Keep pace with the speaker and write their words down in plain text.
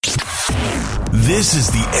This is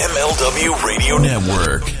the MLW Radio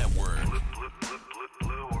Network.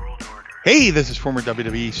 Hey, this is former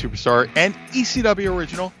WWE superstar and ECW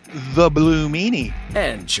original, The Blue Meanie.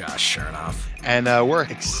 And Josh Chernoff. And we're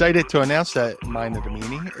excited to announce that Mind of the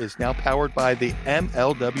Meanie is now powered by the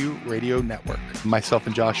MLW Radio Network. Myself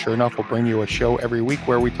and Josh Chernoff will bring you a show every week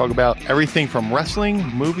where we talk about everything from wrestling,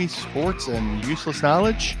 movies, sports, and useless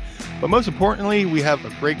knowledge. But most importantly, we have a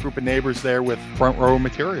great group of neighbors there with front row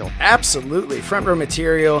material. Absolutely. Front row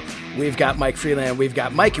material. We've got Mike Freeland, we've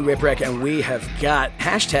got Mikey Whipwreck, and we have got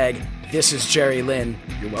hashtag This is Jerry Lynn.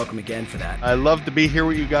 You're welcome again for that. I love to be here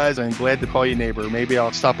with you guys. I'm glad to call you neighbor. Maybe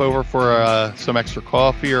I'll stop over for some extra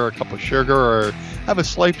coffee or a cup of sugar or have a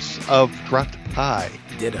slice of dropped pie.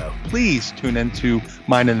 Ditto. Please tune into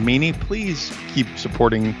Mind and the Meanie. Please keep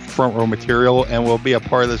supporting front row material and we'll be a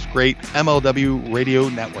part of this great MLW radio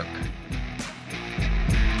network.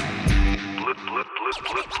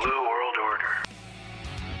 Blue World Order.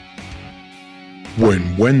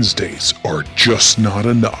 When Wednesdays are just not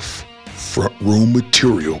enough, Front Row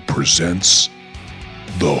Material presents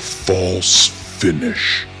The False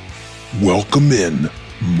Finish. Welcome in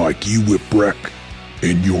Mikey Whipwreck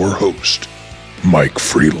and your host, Mike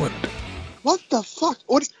Freeland. What the fuck?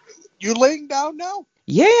 What? You laying down now?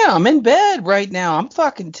 Yeah, I'm in bed right now. I'm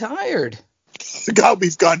fucking tired. God,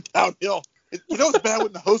 we've gone downhill. You know it's bad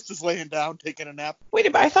when the host is laying down taking a nap? Wait a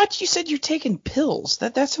minute, I thought you said you're taking pills.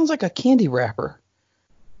 That sounds like a candy wrapper.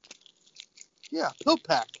 Yeah, pill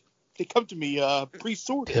pack. They come to me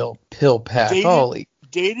pre-sorted. Pill pack. Holy.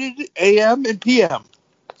 Dated AM and PM.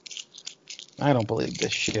 I don't believe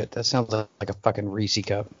this shit. That sounds like a fucking Reese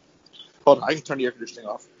cup. Hold on, I can turn the air conditioning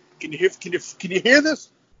off. Can you hear this?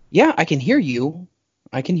 Yeah, I can hear you.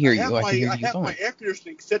 I can hear you I have fine. my air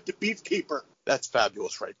conditioning set to Beefkeeper. That's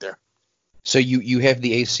fabulous right there. So you have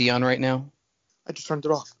the AC on right now? I just turned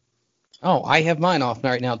it off. Oh, I have mine off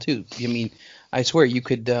right now too. I mean, I swear you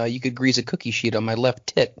could grease a cookie sheet on my left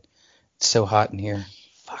tit. It's so hot in here.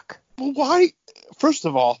 Fuck. Well, why? First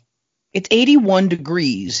of all, it's 81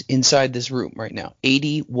 degrees inside this room right now.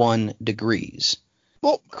 81 degrees.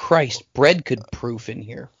 Well, Christ, bread could proof in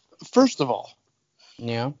here. First of all,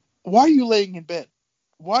 yeah. Why are you laying in bed?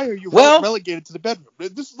 Why are you relegated to the bedroom?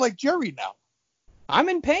 This is like Jerry now. I'm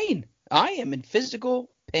in pain. I am in physical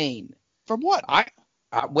pain. From what?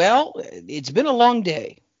 Well, it's been a long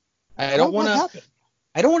day. I don't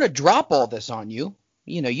want to drop all this on you.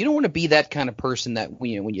 You know, you don't want to be that kind of person that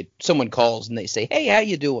when someone calls and they say, "Hey, how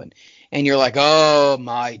you doing?" and you're like, "Oh,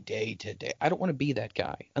 my day today." I don't want to be that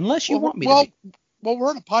guy unless you want me to be. Well, we're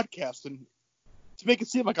on a podcast, and to make it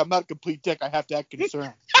seem like I'm not a complete dick, I have to act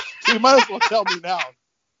concerned. So you might as well tell me now.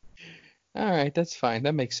 All right, that's fine.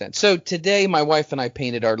 That makes sense. So today, my wife and I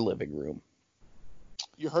painted our living room.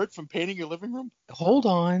 You hurt from painting your living room? Hold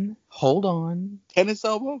on. Tennis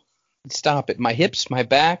elbow? Stop it. My hips, my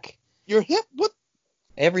back. Your hip? What?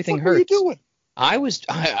 Everything what hurts. What were you doing?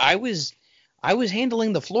 I was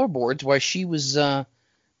handling the floorboards while she was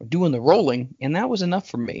doing the rolling, and that was enough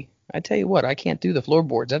for me. I tell you what, I can't do the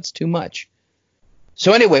floorboards. That's too much.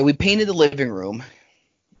 So anyway, we painted the living room.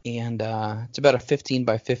 And it's about a 15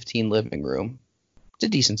 by 15 living room. It's a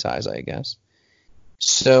decent size, I guess.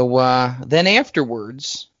 So then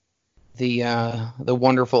afterwards, the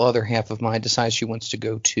wonderful other half of mine decides she wants to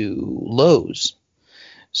go to Lowe's.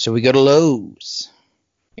 So we go to Lowe's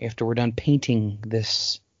after we're done painting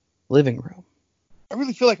this living room. I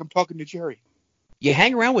really feel like I'm talking to Jerry. You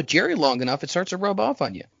hang around with Jerry long enough, it starts to rub off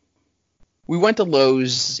on you. We went to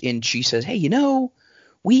Lowe's, and she says, "Hey,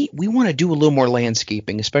 we want to do a little more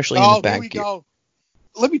landscaping, especially in the back." Here we go.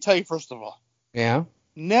 Let me tell you, first of all. Yeah?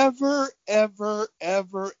 Never, ever,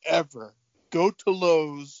 ever, ever go to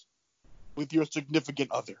Lowe's with your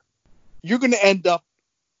significant other. You're going to end up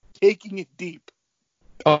taking it deep.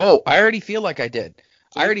 Oh, I already feel like I did.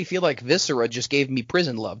 I already feel like Viscera just gave me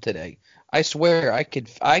prison love today. I swear, I could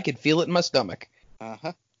feel it in my stomach.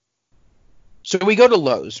 Uh-huh. So we go to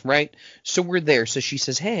Lowe's, right? So we're there. So she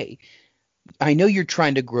says, "Hey, I know you're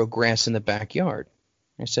trying to grow grass in the backyard."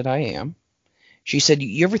 I said, "I am." She said,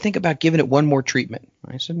 "You ever think about giving it one more treatment?"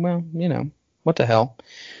 I said, "Well, what the hell?"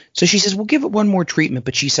 So she says, "We'll give it one more treatment."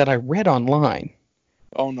 But she said, "I read online."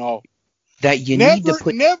 Oh, no. That you need to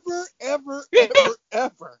put... Never, ever, ever,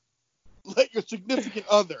 ever let your significant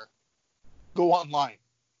other go online.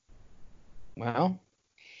 Well,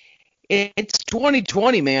 it's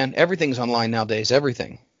 2020, man. Everything's online nowadays.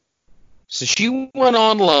 Everything. So she went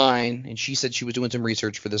online, and she said she was doing some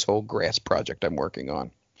research for this whole grass project I'm working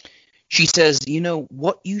on. She says,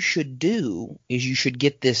 what you should do is you should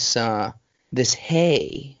get this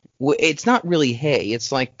hay. It's not really hay.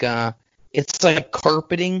 It's like It's like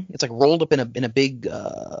carpeting. It's like rolled up in a big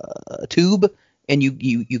tube, and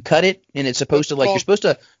you cut it, and it's supposed to, like, you're supposed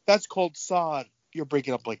to. That's called sod. You're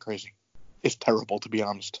breaking up like crazy. It's terrible, to be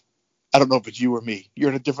honest. I don't know if it's you or me. You're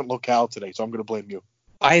in a different locale today, so I'm going to blame you.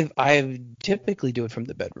 I typically do it from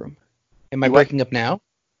the bedroom. Am I breaking up now?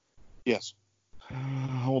 Yes.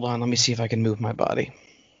 Hold on. Let me see if I can move my body.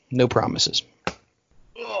 No promises.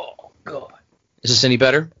 Oh, God. Is this any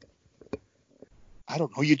better? I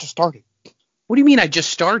don't know. You just started. What do you mean I just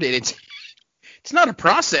started? It's not a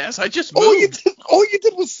process. I just moved. All you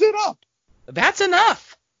did was sit up. That's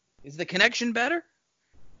enough. Is the connection better?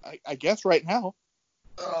 I guess right now.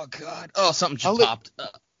 Oh, God. Oh, something just popped.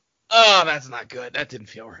 Oh, that's not good. That didn't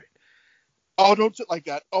feel right. Oh, don't sit like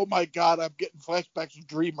that. Oh, my God. I'm getting flashbacks of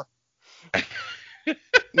Dreamer.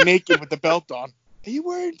 Naked with the belt on. Are you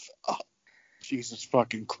wearing... Oh, Jesus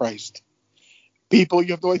fucking Christ. People,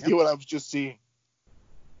 you have no idea what I was just seeing.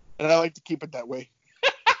 And I like to keep it that way.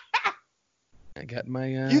 I got my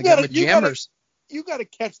jammers. You got to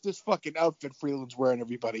catch this fucking outfit Freeland's wearing,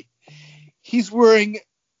 everybody. He's wearing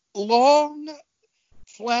long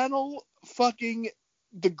flannel fucking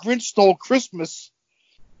the Grinch Stole Christmas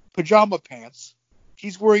pajama pants.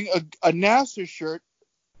 He's wearing a NASA shirt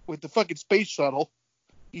with the fucking space shuttle.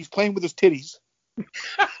 He's playing with his titties.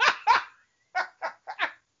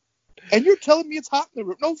 And you're telling me it's hot in the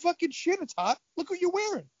room. No fucking shit, it's hot. Look what you're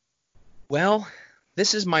wearing. Well,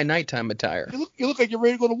 this is my nighttime attire. You look like you're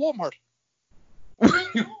ready to go to Walmart.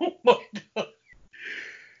 Oh my God.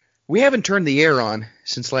 We haven't turned the air on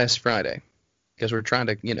since last Friday because we're trying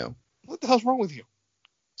to, What the hell's wrong with you?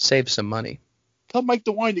 save some money. Tell Mike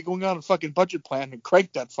DeWine you're going on a fucking budget plan and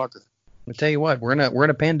crank that fucker. I'll tell you what, we're in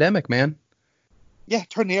a pandemic, man. Yeah,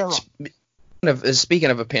 turn the air on. Speaking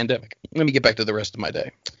of a pandemic, let me get back to the rest of my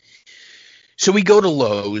day. So we go to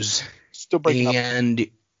Lowe's. Still breaking up. And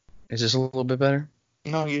is this a little bit better?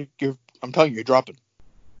 No, you're. I'm telling you, you're dropping.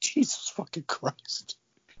 Jesus fucking Christ.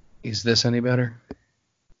 Is this any better?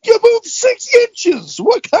 You moved 6 inches.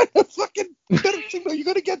 What kind of fucking better signal are you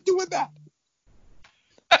gonna get doing that?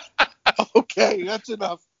 Okay, that's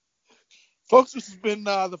enough, folks. This has been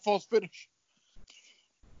the false finish.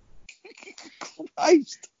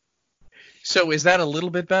 Christ. So is that a little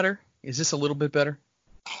bit better? Is this a little bit better?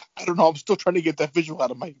 I don't know. I'm still trying to get that visual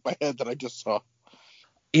out of my head that I just saw.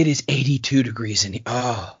 It is 82 degrees in here.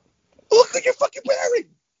 Oh. Look what you're fucking wearing.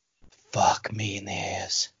 Fuck me in the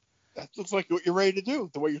ass. That looks like what you're ready to do.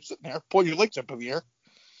 The way you're sitting there, pulling your legs up in the air.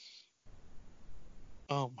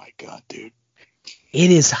 Oh my God, dude. It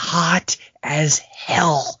is hot as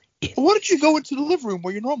hell. Why don't you go into the living room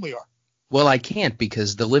where you normally are? Well, I can't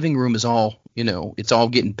because the living room is all, it's all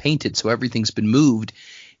getting painted, so everything's been moved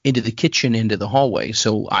into the kitchen, into the hallway,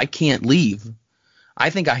 so I can't leave. I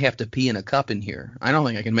think I have to pee in a cup in here. I don't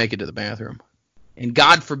think I can make it to the bathroom. And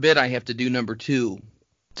God forbid I have to do number 2.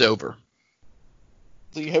 It's over.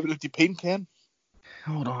 Do you have an empty paint can?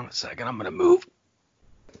 Hold on a second. I'm going to move.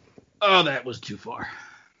 Oh, that was too far.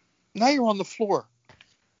 Now you're on the floor.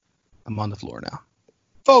 I'm on the floor now.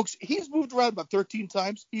 Folks, he's moved around about 13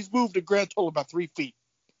 times. He's moved a grand total about 3 feet.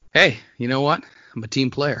 Hey, you know what? I'm a team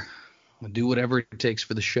player. I'll do whatever it takes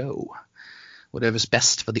for the show. Whatever's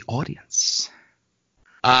best for the audience.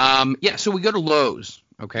 Yeah, so we go to Lowe's.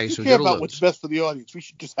 Okay, If so you we care go to about Lowe's. what's best for the audience, we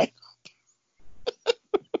should just hang up.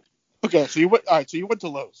 Okay, so you went. All right, so you went to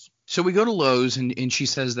Lowe's. So we go to Lowe's, and she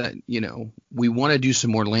says that, we want to do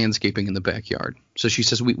some more landscaping in the backyard. So she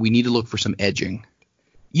says we need to look for some edging.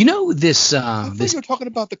 This... I thought you were talking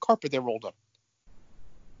about the carpet they rolled up.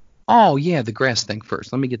 Oh, yeah, the grass thing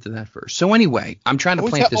first. Let me get to that first. So anyway, I'm trying to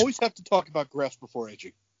plant this... Always have to talk about grass before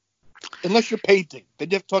edging. Unless you're painting. Then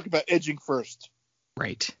you have to talk about edging first.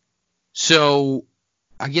 Right. So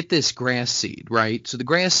I get this grass seed, right? So the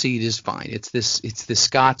grass seed is fine. It's this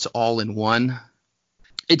Scott's all-in-one.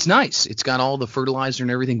 It's nice. It's got all the fertilizer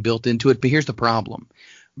and everything built into it. But here's the problem.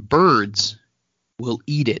 Birds will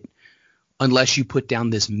eat it unless you put down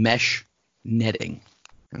this mesh netting.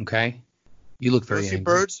 Okay? You look very see angry.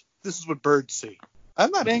 Birds? This is what birds see.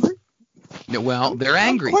 I'm not angry. No, well, they're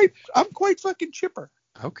angry. I'm quite fucking chipper.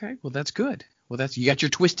 Okay, well, that's good. Well, you got your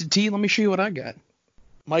twisted tea. Let me show you what I got.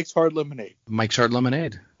 Mike's Hard Lemonade. Mike's Hard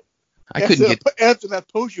Lemonade. After that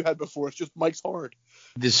pose you had before, it's just Mike's Hard.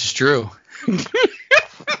 This is true.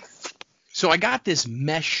 So I got this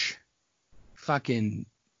mesh fucking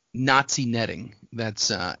Nazi netting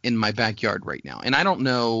that's in my backyard right now. And I don't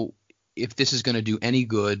know if this is going to do any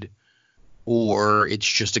good or it's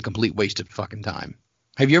just a complete waste of fucking time.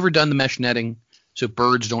 Have you ever done the mesh netting so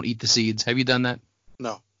birds don't eat the seeds? Have you done that?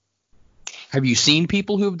 No. Have you seen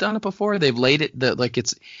people who have done it before? They've laid it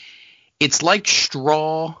it's like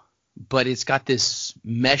straw but it's got this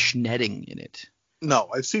mesh netting in it. No,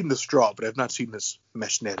 I've seen the straw, but I've not seen this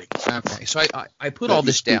mesh netting. Okay, so I put all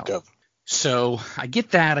this down. Of. So I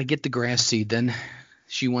get that. I get the grass seed. Then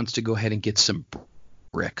she wants to go ahead and get some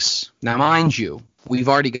bricks. Now, mind you, we've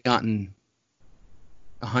already gotten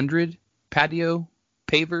 100 patio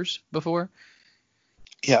pavers before.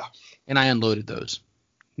 Yeah. And I unloaded those.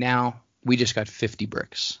 Now we just got 50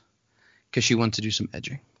 bricks because she wants to do some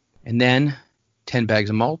edging. And then 10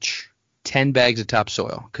 bags of mulch, 10 bags of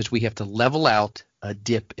topsoil because we have to level out a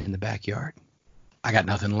dip in the backyard. I got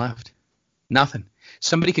nothing left. Nothing.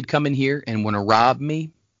 Somebody could come in here and want to rob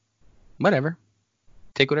me. Whatever.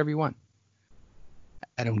 Take whatever you want.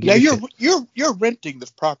 I don't give a shit. You're renting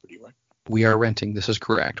this property, right? We are renting. This is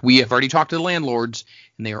correct. We have already talked to the landlords,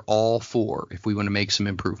 and they are all for if we want to make some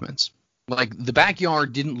improvements. Like, the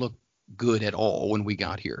backyard didn't look good at all when we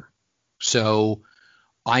got here. So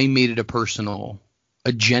I made it a personal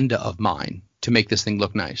agenda of mine to make this thing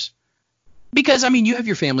look nice. Because, I mean, you have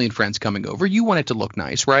your family and friends coming over. You want it to look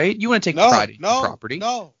nice, right? You want to take pride in your property.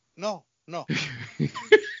 No.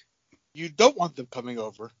 You don't want them coming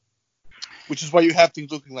over, which is why you have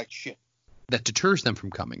things looking like shit. That deters them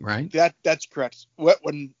from coming, right? That's correct.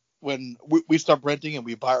 When we stop renting and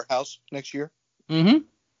we buy our house next year, I'm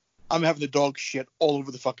having the dog shit all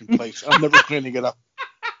over the fucking place. I'm never cleaning it up.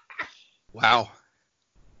 Wow.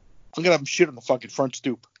 I'm gonna have them shit on the fucking front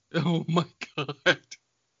stoop. Oh my god.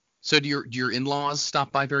 So do your in-laws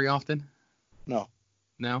stop by very often? No.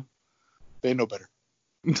 No? They know better.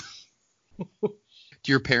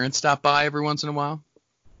 Do your parents stop by every once in a while?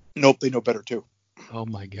 Nope, they know better too. Oh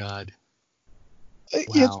my god.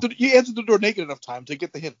 Wow. You answered the door naked enough times to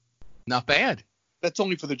get the hint. Not bad. That's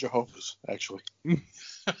only for the Jehovah's, actually. The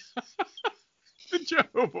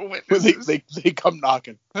Jehovah Witnesses. They come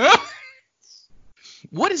knocking.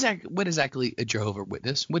 What is exactly a Jehovah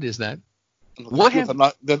Witness? What is that?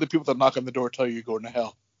 They're the people that knock on the door and tell you you're going to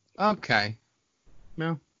hell. Okay.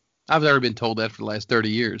 Well, I've already been told that for the last 30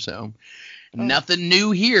 years, so nothing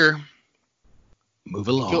new here. Move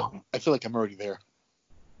along. I feel like I'm already there.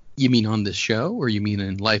 You mean on this show, or you mean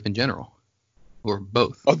in life in general, or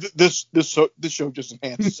both? Oh, this show just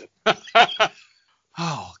enhances it.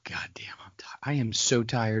 Oh goddamn! I am so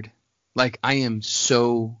tired. Like, I am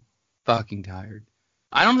so fucking tired.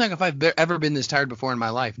 I don't think if I've ever been this tired before in my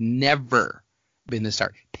life. Never been this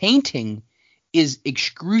tired. Painting is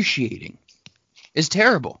excruciating. It's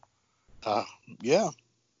terrible. Yeah.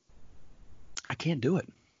 I can't do it.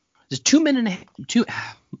 Just 2 men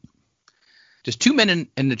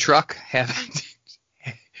in the truck have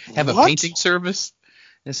a painting service.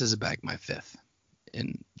 This is about my fifth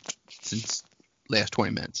since last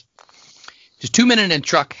 20 minutes. Just 2 men in a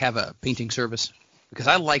truck have a painting service because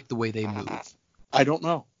I like the way they move. I don't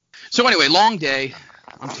know. So anyway, long day.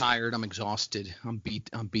 I'm tired. I'm exhausted. I'm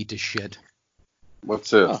beat to shit. What's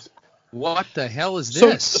this? What the hell is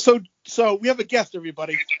this? So we have a guest,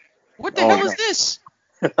 everybody. What the hell is this?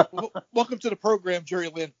 Welcome to the program, Jerry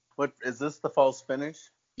Lynn. What is this? The false finish?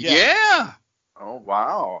 Yeah. Oh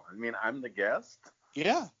wow! I mean, I'm the guest.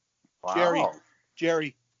 Yeah. Wow.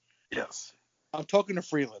 Jerry. Yes. I'm talking to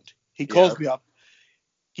Freeland. He calls me up.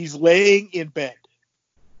 He's laying in bed.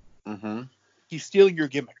 Mm-hmm. He's stealing your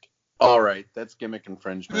gimmick. All right, that's gimmick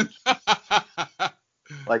infringement.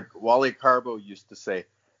 Like Wally Carbo used to say,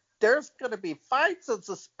 "There's gonna be fights and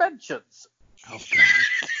suspensions." Oh God.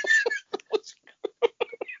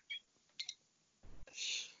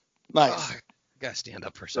 Nice. Oh, I gotta stand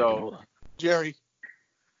up for a second. So, Jerry.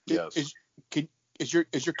 yes. Is your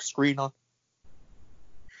screen on?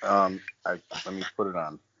 Let me put it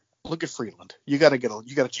on. Look at Freeland. You gotta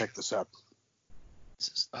check this out.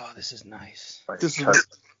 This is nice. I have to do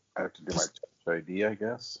my touch ID, I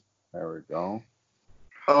guess. There we go.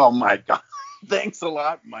 Oh my God! Thanks a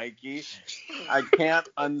lot, Mikey. I can't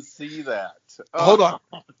unsee that. Hold on.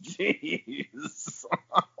 Jeez.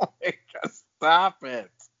 Oh my God! Stop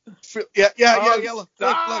it. Yeah. Look.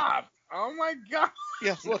 Oh my God.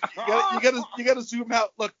 Yes, look. You gotta zoom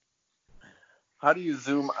out. Look. How do you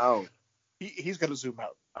zoom out? He's gonna zoom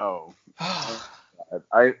out. Oh.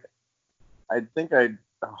 I think that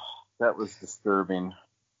was disturbing.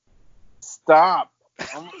 Stop.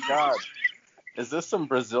 Oh my God. Is this some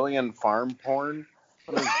Brazilian farm porn?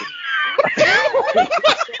 What is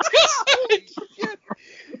Shit.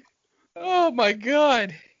 Oh my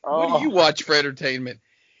God. What do you watch for entertainment?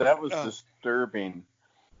 That was disturbing.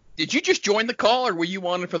 Did you just join the call, or were you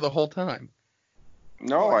on it for the whole time?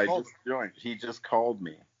 No, I just joined. He just called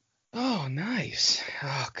me. Oh, nice.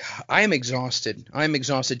 Oh, God. I am exhausted.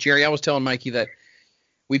 Jerry, I was telling Mikey that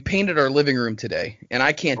we painted our living room today, and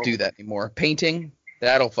I can't do that anymore. Painting,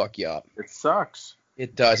 That'll fuck you up. It sucks.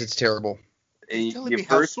 It does. It's terrible. And Telling me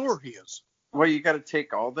how sore he is. Well, you got to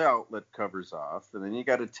take all the outlet covers off, and then you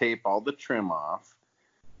got to tape all the trim off.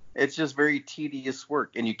 It's just very tedious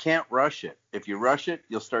work, and you can't rush it. If you rush it,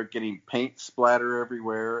 you'll start getting paint splatter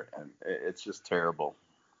everywhere, and it's just terrible.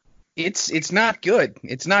 It's not good.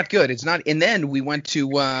 It's not good. It's not. And then we went to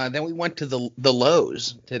the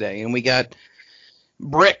Lowe's today, and we got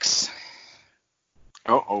bricks.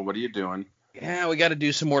 Oh, what are you doing? Yeah, we got to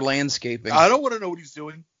do some more landscaping. I don't want to know what he's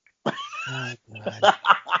doing. Oh, God.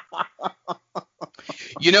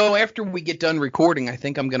 You know, after we get done recording, I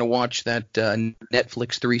think I'm going to watch that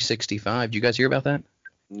Netflix 365. Did you guys hear about that?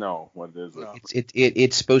 No, what is it?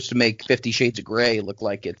 It's supposed to make 50 Shades of Grey look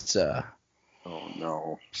like it's oh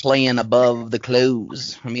no, playing above the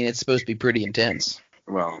clothes. I mean, it's supposed to be pretty intense.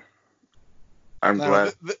 Well, I'm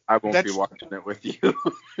glad I won't be watching it with you.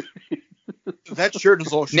 That shirt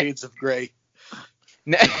is all shades of gray.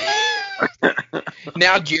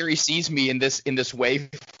 Now Jerry sees me in this way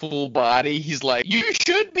full body. He's like, "You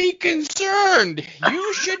should be concerned.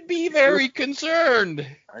 You should be very concerned."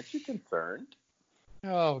 Aren't you concerned?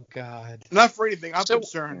 Oh God. Not for anything. I'm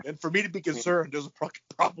concerned, and for me to be concerned, there's a fucking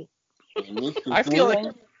problem. I feel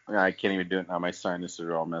like I can't even do it now. My sinuses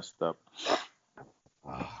are all messed up.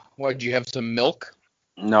 What? Do you have some milk?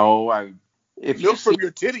 No, Milk from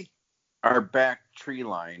your titty. Our back tree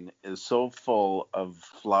line is so full of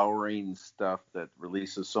flowering stuff that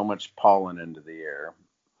releases so much pollen into the air.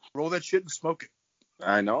 Roll that shit and smoke it.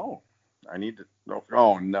 I know. I need to.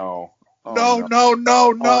 Oh no. Oh, no.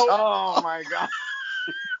 Oh my God.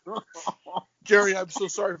 Jerry, I'm so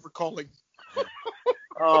sorry for calling.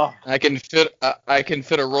 Oh. I can fit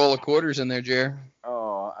a roll of quarters in there, Jerry.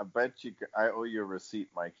 Oh, I bet you. I owe you a receipt,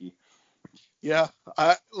 Mikey. Yeah,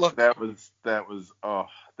 look. That was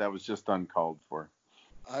just uncalled for.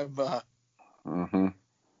 I'm. Mm-hmm.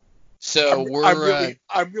 So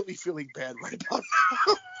I'm really feeling bad right about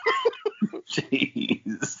now.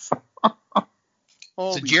 Jeez.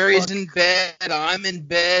 So Jerry's in bed. I'm in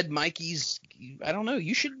bed. Mikey's. I don't know.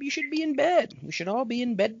 You should be in bed. We should all be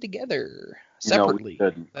in bed together separately.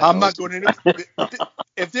 No, I'm not going to.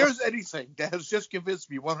 If there's anything that has just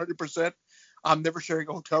convinced me 100%, I'm never sharing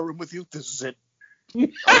a hotel room with you. This is it.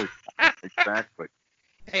 Oh, exactly.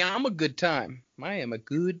 Hey, I'm a good time. I am a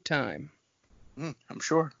good time. I'm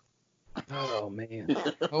sure. Oh man,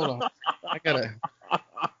 hold on.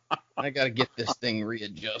 I gotta get this thing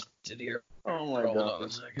readjusted here. Oh my Hold God. on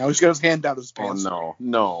a second. Now he's got his hand down his pants. Oh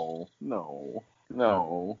no.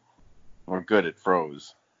 We're good. It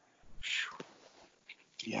froze.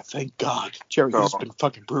 Yeah, thank God. Jerry, he's been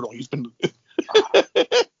fucking brutal. He's been.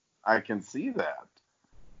 I can see that.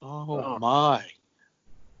 Oh my.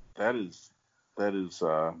 That is.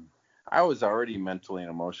 I was already mentally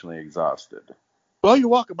and emotionally exhausted. Well, you're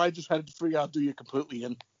welcome. I just had to figure out, do you completely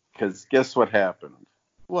in? Because guess what happened?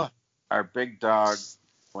 What? Our big dog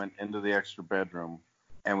went into the extra bedroom,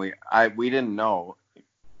 and we didn't know,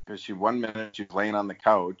 because one minute she was laying on the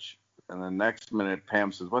couch, and the next minute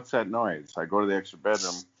Pam says, "What's that noise?" I go to the extra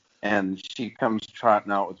bedroom, and she comes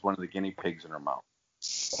trotting out with one of the guinea pigs in her mouth.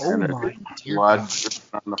 Oh and my dear blood God.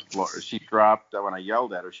 on the floor. She dropped when I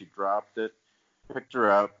yelled at her. She dropped it, picked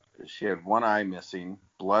her up. She had one eye missing.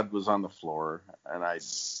 Blood was on the floor, and I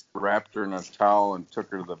wrapped her in a towel and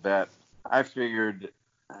took her to the vet. I figured,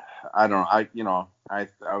 I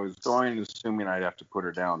was going assuming I'd have to put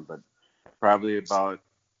her down, but probably about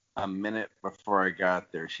a minute before I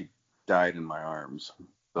got there, she died in my arms.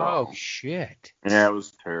 So, Oh shit. yeah, it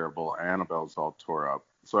was terrible. Annabelle's all tore up.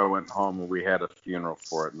 So I went home and we had a funeral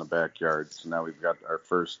for it in the backyard. So now we've got our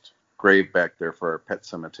first grave back there for our pet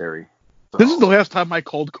cemetery. So, This is the last time I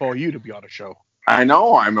cold call you to be on a show. I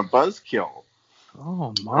know, I'm a buzzkill.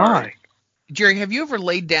 Oh my. Jerry, have you ever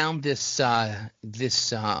laid down this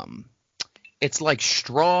it's like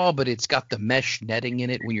straw, but it's got the mesh netting in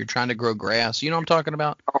it when you're trying to grow grass. You know what I'm talking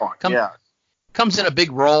about? Oh, yeah. Comes in a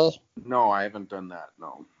big roll. No, I haven't done that,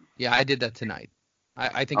 no. Yeah, I did that tonight.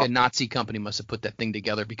 I think a Nazi company must have put that thing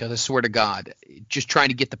together, because I swear to God, just trying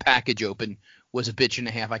to get the package open was a bitch and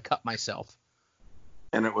a half. I cut myself.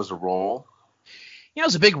 And it was a roll? Yeah, it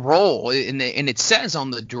was a big roll, and it says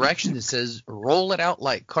on the directions, it says, roll it out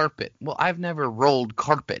like carpet. Well, I've never rolled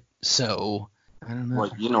carpet, so I don't know.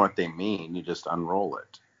 Well, you know what they mean. You just unroll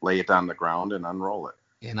it. Lay it on the ground and unroll it.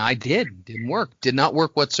 And I did. Didn't work. Did not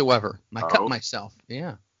work whatsoever. I cut myself.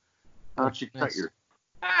 Yeah. How'd you cut your...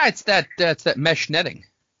 It's that mesh netting.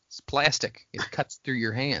 It's plastic. It cuts through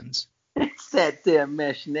your hands. It's that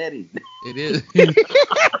mesh netting. It is.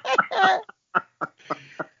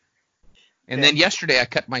 And then yesterday I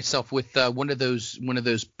cut myself with one of those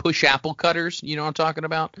push apple cutters. You know what I'm talking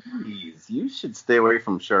about? Jeez, you should stay away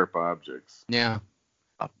from sharp objects. Yeah.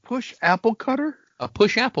 A push apple cutter? A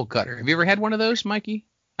push apple cutter. Have you ever had one of those, Mikey?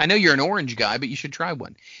 I know you're an orange guy, but you should try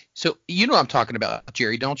one. So you know what I'm talking about,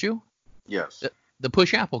 Jerry, don't you? Yes. The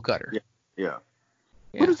push apple cutter. Yeah.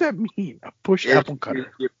 What does that mean? A push apple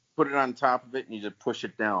cutter? You put it on top of it and you just push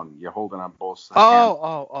it down. You hold it on both sides.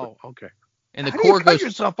 Oh, okay. And the How core do you cut goes.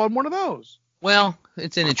 yourself on one of those? Well,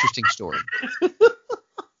 it's an interesting story.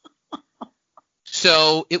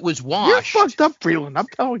 So it was washed. You're fucked up, Freeland. I'm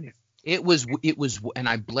telling you. It was, and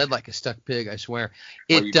I bled like a stuck pig. I swear.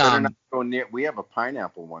 Well, you better not go near. We have a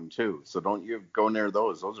pineapple one too, so don't you go near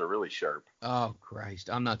those. Those are really sharp. Oh Christ,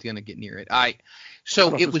 I'm not gonna get near it.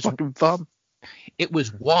 So it was fucking thumb. It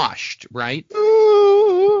was washed, right?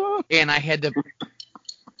 And I had to.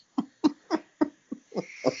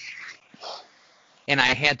 And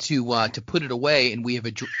I had to put it away, and we have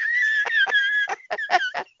a.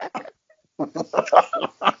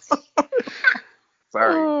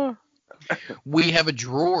 Sorry. We have a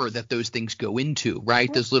drawer that those things go into,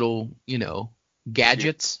 right? Those little,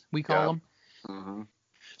 gadgets, we call them. Mm-hmm.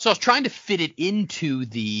 So I was trying to fit it into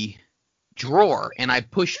the drawer, and I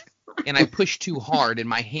pushed too hard, and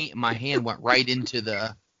my hand went right into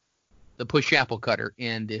the push apple cutter,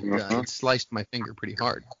 and it sliced my finger pretty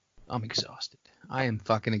hard. I'm exhausted. I am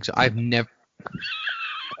fucking exhausted. I've never.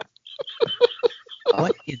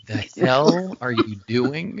 What in the hell are you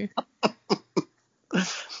doing?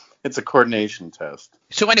 It's a coordination test.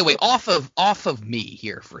 So anyway, off of me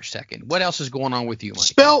here for a second. What else is going on with you, Mike?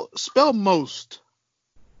 Spell most.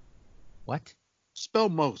 What? Spell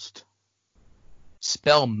most.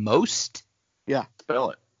 Spell most? Yeah.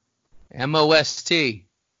 Spell it. most.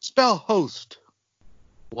 Spell host.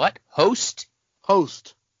 What? Host?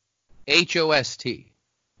 Host. host.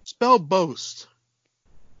 Spell boast.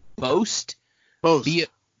 Boast? Boast.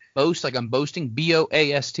 Boast like I'm boasting?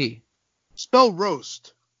 boast. Spell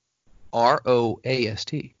roast.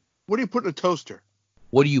 roast. What do you put in a toaster?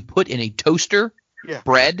 What do you put in a toaster? Yeah.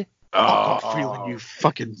 Bread? Oh, Freeland, you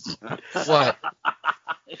fucking... What?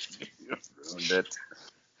 You ruined it.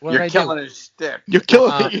 What You're did I killing do? his stick. You're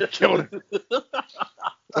killing it. You're killing it.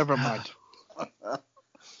 Never mind.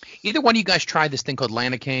 Either one of you guys tried this thing called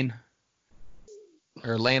Lanacane?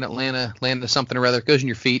 Or Lana something or other. It goes in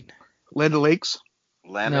your feet. Land O'Lakes?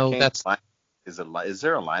 No, that's... Is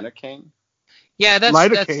there a lidocaine? Yeah, that's...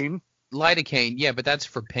 Lidocaine. Lidocaine, yeah, but that's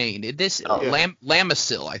for pain.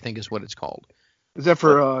 Lamisil, I think, is what it's called. Is that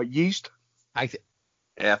for yeast?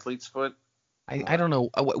 Athlete's foot? I don't know.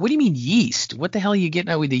 What do you mean yeast? What the hell are you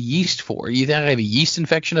getting out with the yeast for? You think I have a yeast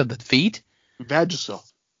infection of the feet? Vagisil.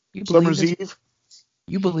 You Summer's Eve.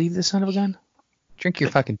 You believe this son of a gun? Drink your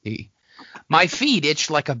fucking tea. My feet itch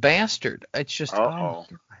like a bastard. It's just. Oh,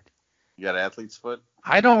 God. You got athlete's foot?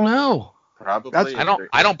 I don't know. Probably.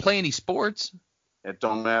 I don't play any sports. It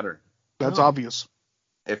don't matter. That's obvious.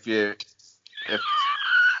 Sick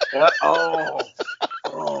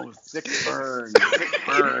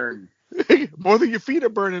burn. More than your feet are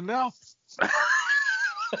burning now.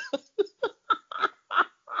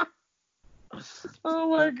 Oh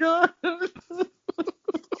my God.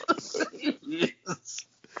 Yes.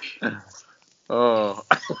 Oh.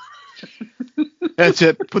 That's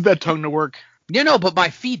it. Put that tongue to work. No, but my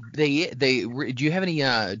feet, they do you have any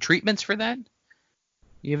treatments for that?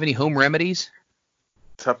 You have any home remedies?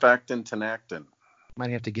 Tupactin, Tenactin.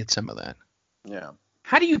 Might have to get some of that. Yeah.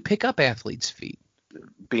 How do you pick up athletes' feet?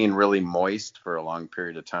 Being really moist for a long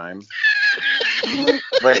period of time.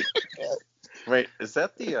 Wait, is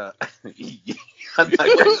that the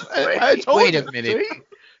Wait a minute.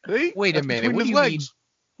 See? Wait a minute. Between his legs.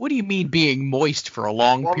 What do you mean being moist for a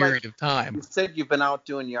long period of time? You said you've been out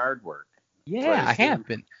doing yard work. Yeah, I have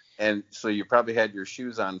been. And so you probably had your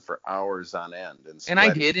shoes on for hours on end. And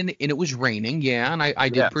I did, and it was raining, yeah, and I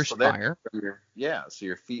did perspire. So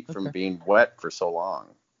your feet from being wet for so long.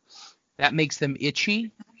 That makes them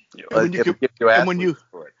itchy? And when you're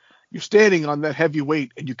standing on that heavy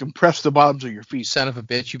weight and you compress the bottoms of your feet. Son of a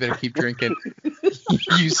bitch, you better keep drinking.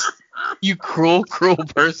 you cruel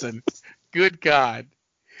person. Good God.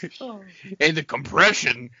 And the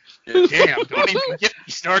compression. Damn, don't even get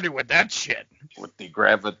me started with that shit. With the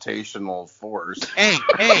gravitational force. Hey.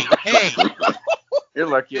 You're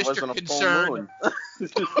lucky it Mr. wasn't a Concern. full moon.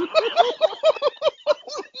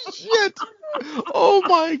 Shit. Oh,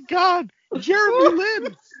 my God. Jeremy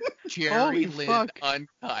Lin. Jerry Lynn fuck.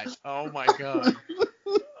 Uncut. Oh, my God.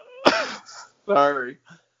 Sorry.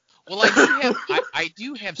 Well, I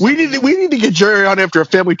do have We need to get Jerry on after a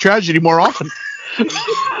family tragedy more often.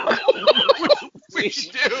 Please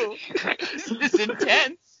do. This is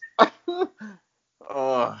intense.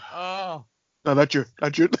 Oh. No, not your.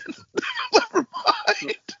 Never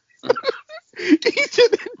mind. He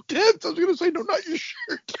said intense. I was gonna say no, not your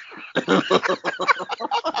shirt.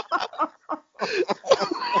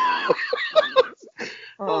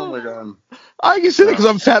 Oh my god. I can say that because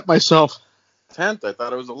I'm fat myself. Tent? I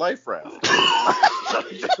thought it was a life raft.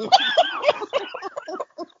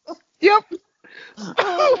 Yep.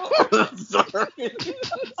 Sorry.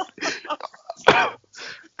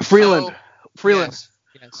 Freeland.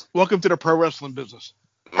 Yes. Welcome to the pro wrestling business.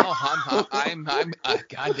 Oh, I'm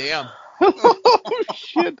goddamn. Oh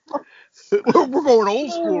shit. We're going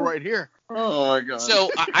old school right here. Oh my god.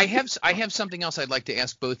 So I have something else I'd like to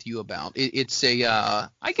ask both you about. It's a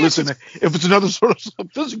I guess. Listen, if it's another sort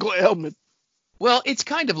of physical ailment. Well, it's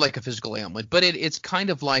kind of like a physical ailment, but it's kind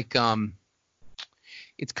of like the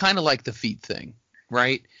feet thing,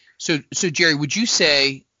 right? So Jerry, would you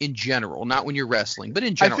say in general, not when you're wrestling, but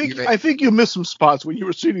in general, I think you missed some spots when you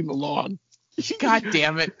were seating the lawn. God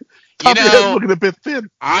damn it. Top of your head's looking a bit thin.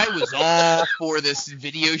 I was all for this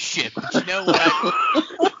video shit, but you know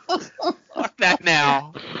what? Fuck that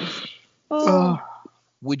now.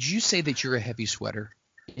 Would you say that you're a heavy sweater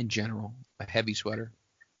in general? A heavy sweater?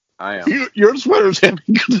 I am. Your sweater's heavy.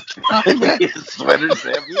 His sweater's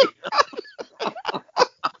heavy.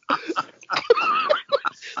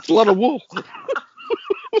 It's a lot of wool.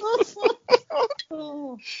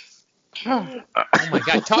 Oh my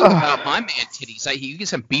God! Talk about my man titties. You get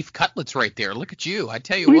some beef cutlets right there. Look at you. I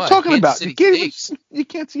tell you what. What are you talking about? Steaks. You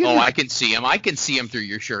can't see it. Oh, I can see him. I can see him through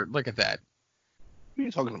your shirt. Look at that. What are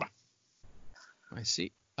you talking about? I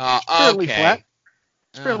see. Fairly okay. flat.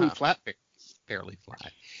 It's fairly flat. Fairly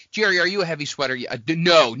flat. Jerry, are you a heavy sweater?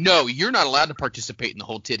 No, you're not allowed to participate in the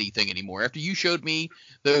whole titty thing anymore. After you showed me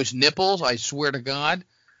those nipples, I swear to God.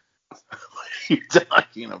 What are you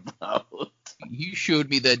talking about? You showed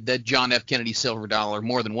me that John F. Kennedy silver dollar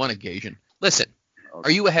more than one occasion. Listen,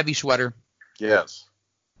 Are you a heavy sweater? Yes.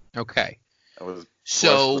 Okay. I was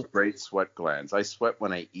so with great sweat glands. I sweat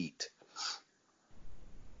when I eat.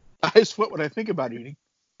 I sweat when I think about eating.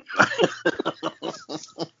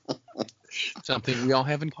 Something we all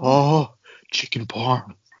have in common. Oh, chicken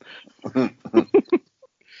parm.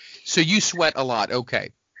 So you sweat a lot.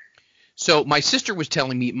 Okay. So my sister was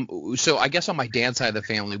telling me. So I guess on my dad's side of the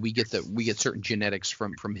family, we get certain genetics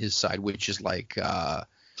from his side, which is like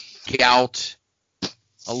gout,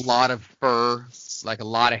 a lot of fur, like a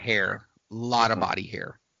lot of hair, a lot of body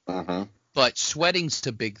hair. Mm-hmm. But sweating's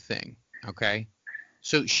a big thing. Okay.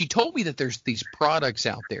 So she told me that there's these products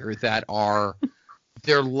out there that are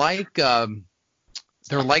they're like a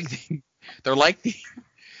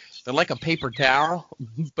paper towel,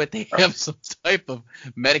 but they have some type of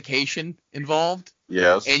medication involved.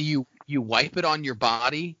 Yes. And you wipe it on your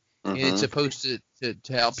body, and it's supposed to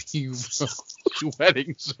help you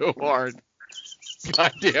sweating so hard.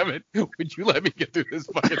 God damn it. Would you let me get through this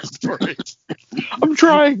fucking story? I'm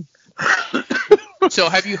trying. So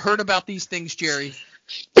have you heard about these things, Jerry?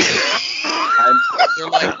 They're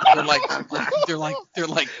like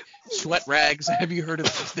sweat rags. Have you heard of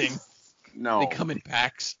this thing? No. They come in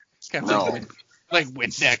packs. It's kind of No. like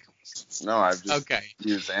Windex. No, I've just Okay.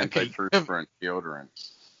 used antiperspirant deodorant.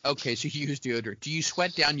 Okay, so you use deodorant. Do you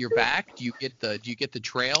sweat down your back? Do you get the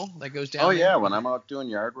trail that goes down? Oh there? yeah, when I'm out doing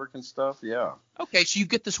yard work and stuff, yeah. Okay, so you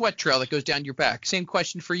get the sweat trail that goes down your back. Same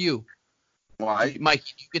question for you. Why? Mike,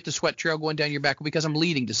 do you get the sweat trail going down your back? Because I'm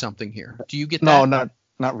leading to something here. Do you get that? No,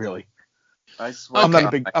 not really. I sweat. I'm not a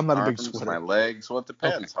on big my arms, sweater. My legs. Well, it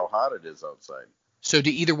depends how hot it is outside. So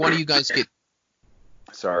do either one of you guys get?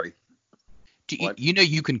 Sorry. You know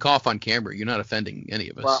you can cough on camera. You're not offending any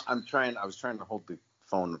of us. Well, I was trying to hold the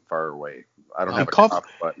phone far away. I don't have a cough cough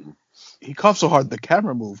button. He coughed so hard the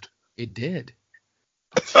camera moved. It did.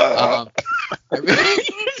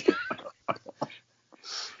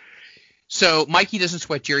 So Mikey doesn't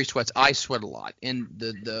sweat. Jerry sweats. I sweat a lot, and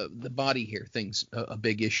the body hair thing's a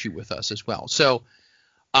big issue with us as well. So,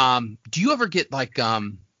 do you ever get like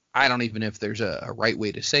I don't even know if there's a right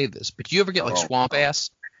way to say this, but do you ever get like swamp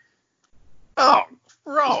ass? Oh,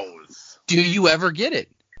 gross. Do you ever get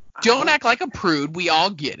it? Don't act like a prude. We all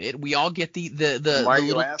get it. We all get the Why are you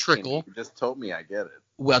little asking? trickle. You just told me I get it.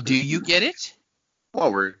 Well, do you get it?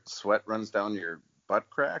 Well, where sweat runs down your butt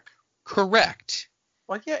crack? Correct.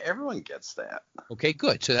 Well, yeah, everyone gets that. Okay,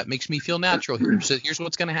 good. So that makes me feel natural here. So here's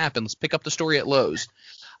what's going to happen. Let's pick up the story at Lowe's.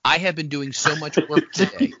 I have been doing so much work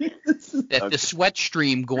today that the sweat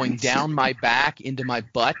stream going down my back into my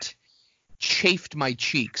butt chafed my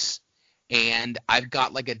cheeks, and I've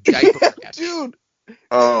got like a diaper rash. Dude.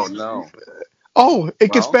 Oh, no. Oh,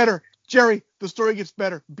 it gets better. Jerry, the story gets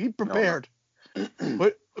better. Be prepared.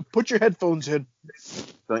 Put your headphones in.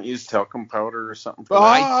 Don't use talcum powder or something for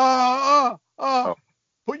that?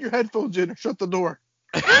 Put your headphones in or shut the door.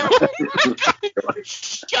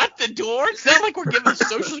 Shut the door? It sounds like we're giving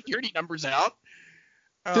social security numbers out.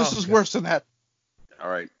 This is worse than that. All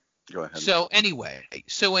right, go ahead. So anyway,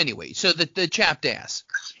 the chapped ass.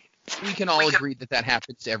 We can all agree that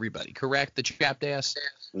happens to everybody, correct? The chapped ass.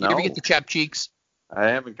 No. You ever get the chapped cheeks? I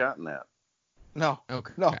haven't gotten that. No.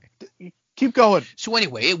 Okay. No. Keep going. So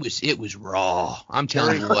anyway, it was raw. I'm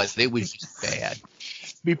telling you what, it was just bad.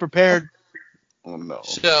 Be prepared. Oh no.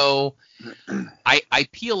 So I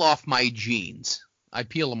peel off my jeans. I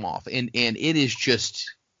peel them off, and it is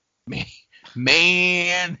just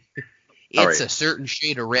man. It's a certain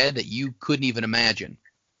shade of red that you couldn't even imagine.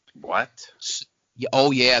 What?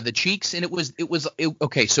 Oh yeah, the cheeks, and it was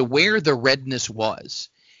okay. So where the redness was,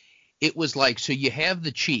 it was like, so you have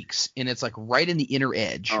the cheeks, and it's like right in the inner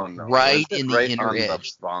edge, right in the inner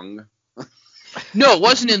edge. The bung? No, it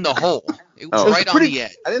wasn't in the hole. It was right on the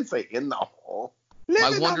edge. I didn't say in the hole.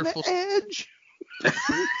 My wonderful edge.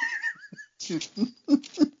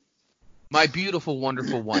 My beautiful,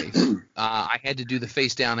 wonderful wife. I had to do the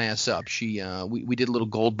face down, ass up. She, we did a little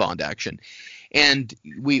gold bond action, and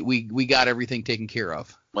we got everything taken care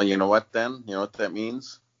of. Well, you know what then? You know what that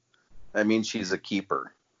means? That means she's a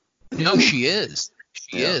keeper. No, she is.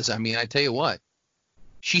 She is. I mean, I tell you what.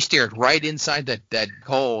 She stared right inside that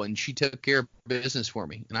hole, and she took care of business for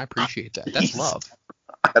me, and I appreciate that. That's love.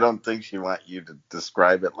 I don't think she want you to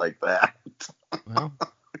describe it like that. Well,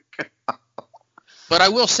 but I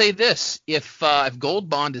will say this: if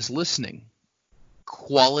Gold Bond is listening,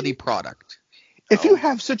 quality product. If you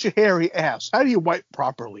have such a hairy ass, how do you wipe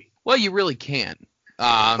properly? Well, you really can't,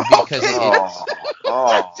 because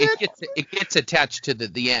it gets attached to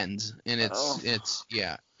the ends, and it's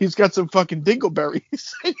yeah. He's got some fucking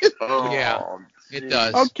dingleberries. Yeah, it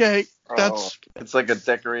does. Okay, that's. It's like a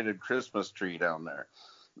decorated Christmas tree down there.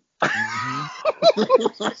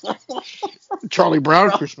 Mm-hmm. Charlie Brown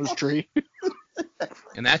Christmas tree.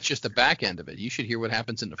 And that's just the back end of it. You should hear what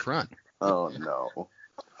happens in the front. Oh no.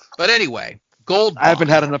 But anyway, Gold Bond. I haven't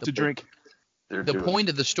had enough to drink. The point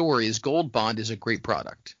of the story is Gold Bond is a great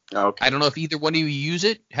product. Okay. I don't know if either one of you use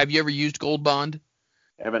it. Have you ever used Gold Bond?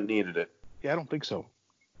 Haven't needed it. Yeah, I don't think so.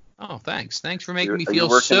 Oh, thanks. Thanks for making me Are you feel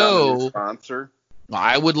working on a so. new sponsor?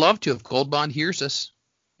 I would love to if Gold Bond hears us.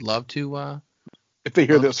 Love to. If they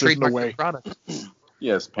hear this, there's no trademark way. the product.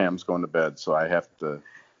 Yes, Pam's going to bed, so I have to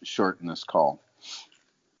shorten this call.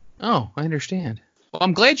 Oh, I understand. Well,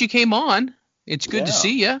 I'm glad you came on. It's good to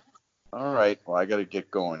see you. All right. Well, I got to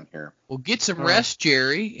get going here. Well, get some rest,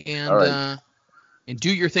 Jerry, and right. And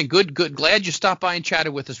do your thing. Good. Glad you stopped by and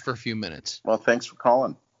chatted with us for a few minutes. Well, thanks for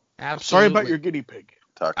calling. Absolutely. Sorry about your guinea pig.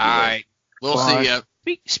 Talk to you All later. right. We'll Bye. see you.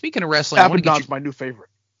 Speaking of wrestling, I want to get Abaddon's my new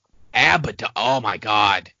favorite. Abaddon. Oh my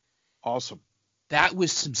God, Awesome. that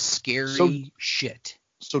was some scary shit.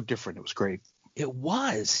 So different. It was great. It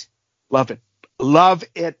was. Love it. Love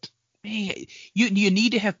it. Man, you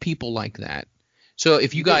need to have people like that. So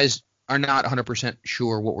if you guys are not 100%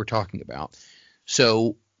 sure what we're talking about,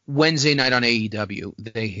 so Wednesday night on AEW,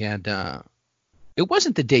 they had it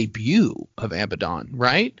wasn't the debut of Abaddon,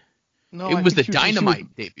 right? No, it was the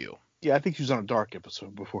Dynamite debut. Yeah, I think she was on a Dark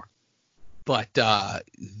episode before. But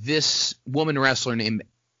this woman wrestler named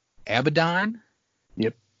Abaddon.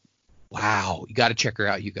 Yep. Wow, you got to check her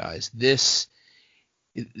out, you guys. The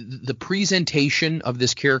presentation of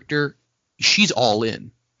this character, she's all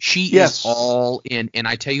in. She is all in, and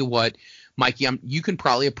I tell you what, Mikey, you can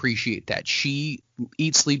probably appreciate that. She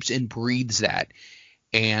eats, sleeps, and breathes that,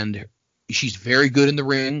 and she's very good in the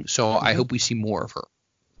ring. So I hope we see more of her.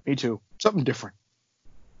 Me too. Something different.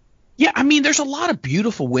 Yeah, I mean, there's a lot of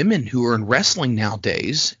beautiful women who are in wrestling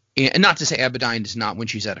nowadays. And not to say Abaddon is not when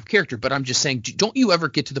she's out of character, but I'm just saying, don't you ever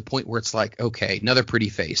get to the point where it's like, okay, another pretty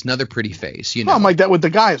face, you know? I'm like that with the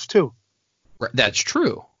guys too. That's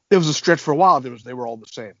true. There was a stretch for a while. They were all the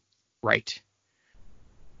same. Right.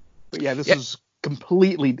 But yeah, this is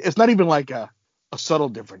completely. It's not even like a subtle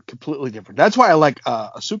different. Completely different. That's why I like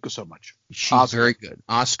Asuka so much. She's Asuka. Very good.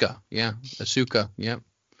 Asuka, yeah. Asuka, yeah.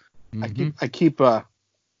 Mm-hmm.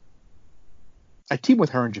 I teamed with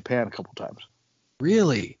her in Japan a couple times.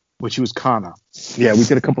 Really? When she was Kana. Yeah, we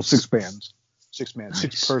did a couple six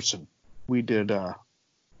person. We did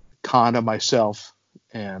Kana, myself,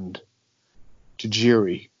 and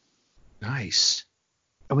Tajiri. Nice.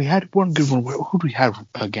 And we had one good one. Who did we have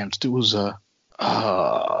against? It was what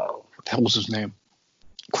the hell was his name?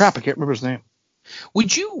 Crap, I can't remember his name.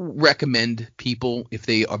 Would you recommend people if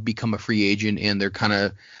they become a free agent and they're kind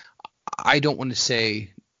of, I don't want to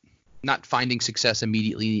say not finding success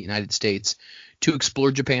immediately in the United States to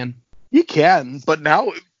explore Japan? You can, but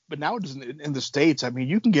now it's in the States. I mean,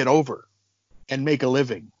 you can get over and make a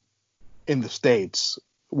living in the States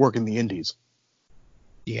working the indies.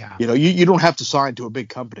 Yeah. You know, you don't have to sign to a big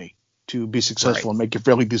company to be successful Right. and make a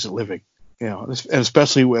fairly decent living. You know, and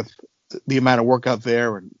especially with the amount of work out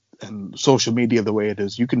there and social media the way it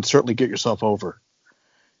is, you can certainly get yourself over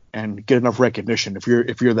and get enough recognition if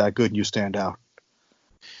you're that good and you stand out.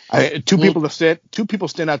 Two people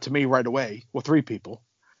stand out to me right away. Well, three people.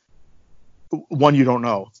 One you don't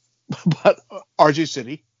know, but RJ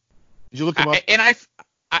City. Did you look him up? And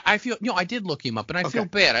I feel, I did look him up, and I feel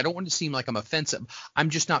bad. I don't want to seem like I'm offensive. I'm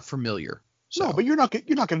just not familiar. So. No, but you're not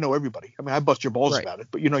going to know everybody. I mean, I bust your balls Right. about it,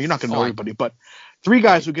 but you're not going to know Fine. everybody. But three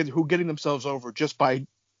guys who getting themselves over just by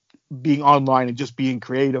being online and just being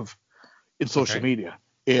creative in social media.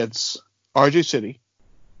 It's RJ City,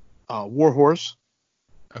 Warhorse,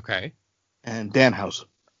 Okay. and Danhausen.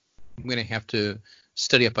 I'm going to have to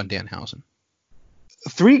study up on Danhausen.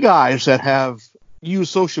 Three guys that have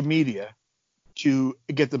used social media to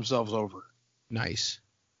get themselves over. Nice.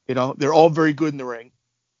 You know, they're all very good in the ring.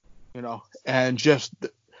 You know, and just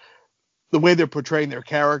the way they're portraying their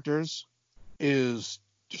characters is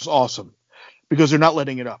just awesome because they're not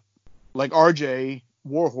letting it up. Like RJ,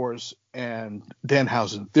 Warhorse, and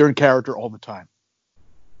Danhausen, they're in character all the time.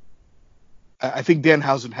 I think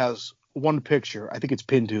Danhausen has one picture, I think it's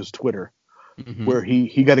pinned to his Twitter, where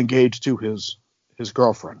he got engaged to his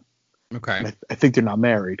girlfriend. Okay. And I think they're not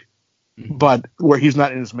married, but where he's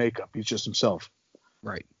not in his makeup, he's just himself.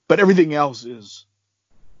 Right. But everything else is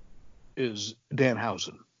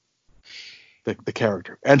Danhausen, the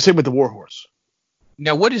character, and same with the Warhorse.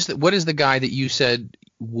 Now, what is the guy that you said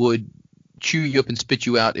would chew you up and spit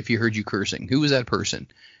you out if he heard you cursing? Who was that person?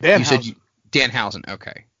 Danhausen. You said Danhausen.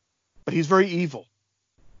 Okay. But he's very evil.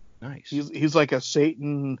 Nice. He's like a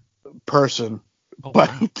Satan person, Oh, but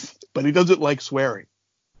wow. but he doesn't like swearing.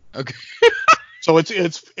 Okay. So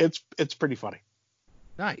it's pretty funny.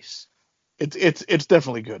 Nice. It's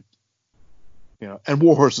definitely good. You know, and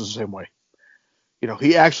Warhorse is the same way. You know,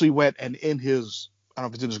 he actually went and I don't know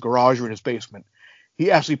if it's in his garage or in his basement,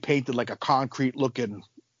 he actually painted like a concrete looking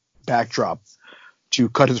backdrop to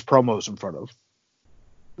cut his promos in front of.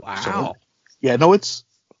 Wow. So, yeah, no, it's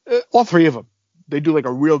all three of them. They do like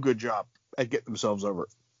a real good job at getting themselves over.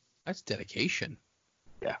 That's dedication.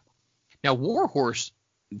 Yeah. Now, Warhorse,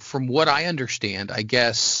 from what I understand, I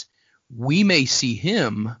guess we may see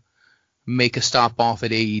him make a stop off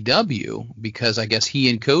at AEW because I guess he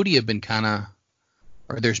and Cody have been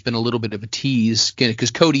there's been a little bit of a tease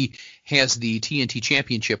because Cody has the TNT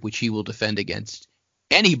championship, which he will defend against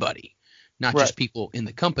anybody, not just people in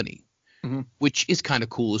the company, which is kind of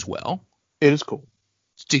cool as well. It is cool.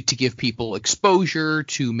 To give people exposure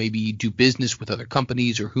to maybe do business with other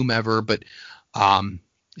companies or whomever. But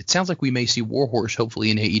it sounds like we may see Warhorse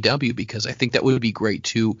hopefully in AEW because I think that would be great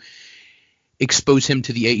to expose him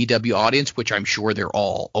to the AEW audience, which I'm sure they're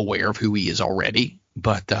all aware of who he is already.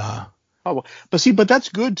 But but that's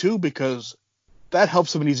good too because that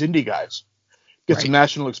helps some of these indie guys get some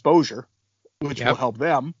national exposure, which will help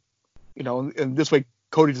them. You know, and this way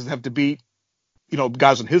Cody doesn't have to beat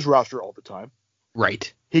guys on his roster all the time.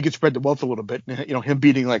 Right. He could spread the wealth a little bit. You know, him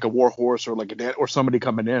beating like a Warhorse or like or somebody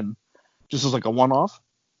coming in just as like a one-off.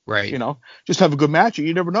 Right. You know, just have a good match.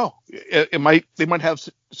 You never know. They might have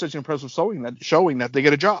such an impressive showing that they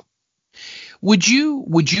get a job. Would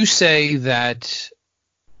you say that,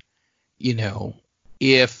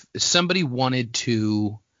 if somebody wanted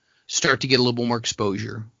to start to get a little more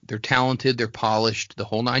exposure, they're talented, they're polished, the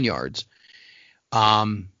whole nine yards,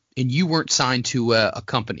 and you weren't signed to a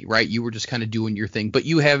company, right? You were just kind of doing your thing, but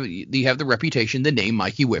you have the reputation, the name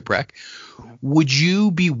Mikey Whipwreck. Would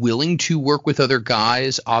you be willing to work with other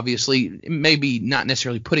guys? Obviously, maybe not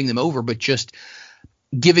necessarily putting them over, but just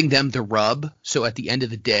giving them the rub. So at the end of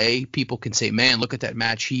the day, people can say, man, look at that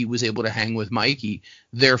match. He was able to hang with Mikey.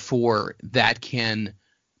 Therefore, that can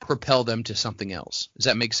propel them to something else. Does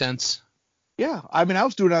that make sense? Yeah. I mean, I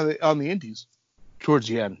was doing it on the indies towards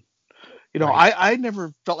the end. I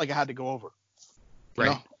never felt like I had to go over.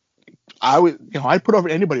 Right. I'd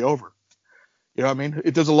put anybody over. You know what I mean?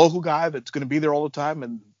 If there's a local guy that's going to be there all the time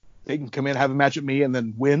and they can come in, have a match with me and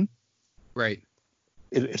then win. Right.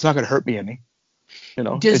 It's not going to hurt me any.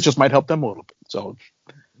 It just might help them a little bit. So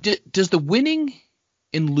does the winning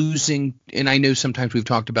and losing, and I know sometimes we've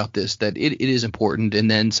talked about this, that it is important. And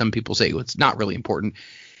then some people say, well, it's not really important.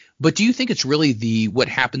 But do you think it's really what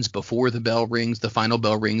happens before the bell rings, the final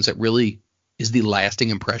bell rings, that really is the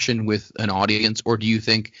lasting impression with an audience? Or do you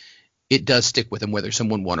think it does stick with them whether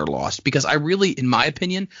someone won or lost. Because I really, in my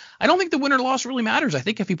opinion, I don't think the win or loss really matters. I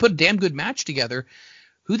think if you put a damn good match together,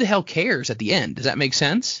 who the hell cares at the end? Does that make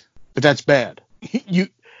sense? But that's bad.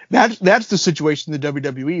 That's the situation the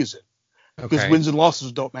WWE is in. Because Okay. wins and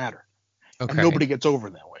losses don't matter. Okay. And nobody gets over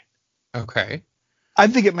that way. Okay. I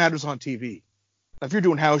think it matters on TV. If you're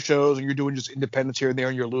doing house shows and you're doing just independents here and there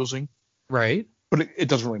and you're losing, Right. but it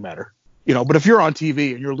doesn't really matter. But if you're on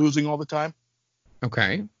TV and you're losing all the time,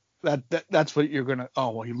 Okay. that's what you're gonna.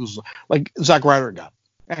 Oh well, he loses. Like Zack Ryder got.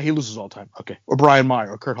 Yeah, he loses all the time. Okay. Or Brian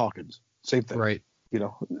Meyer or Kurt Hawkins, same thing. Right.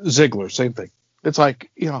 Ziggler, same thing. It's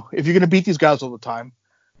like if you're gonna beat these guys all the time,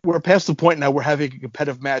 we're past the point now where having a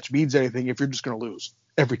competitive match means anything if you're just gonna lose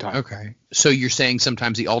every time. Okay. So you're saying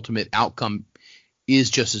sometimes the ultimate outcome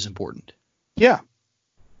is just as important. Yeah.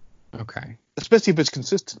 Okay. Especially if it's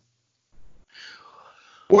consistent.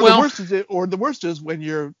 Or the worst is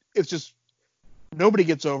when it's just nobody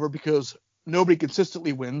gets over because nobody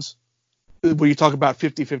consistently wins. When you talk about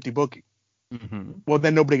 50-50 booking, well,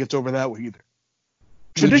 then nobody gets over that way either.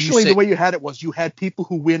 Traditionally, the way you had it was you had people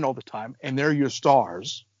who win all the time, and they're your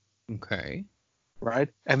stars. Okay. Right?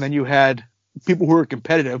 And then you had people who are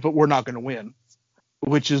competitive, but we're not going to win,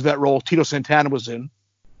 which is that role Tito Santana was in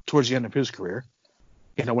towards the end of his career.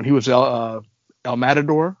 When he was El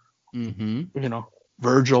Matador,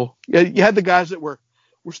 Virgil. Yeah, you had the guys that were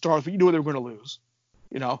stars, but you knew they were going to lose.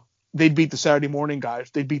 They'd beat the Saturday morning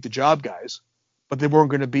guys, they'd beat the job guys, but they weren't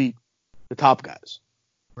going to beat the top guys.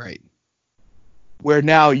 Right. Where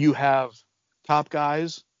now you have top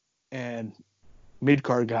guys and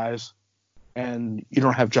mid-card guys, and you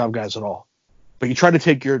don't have job guys at all. But you try to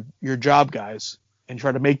take your job guys and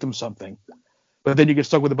try to make them something, but then you get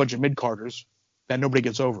stuck with a bunch of mid-carders that nobody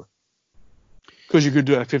gets over. Because you could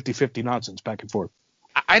do a 50-50 nonsense back and forth.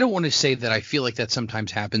 I don't want to say that I feel like that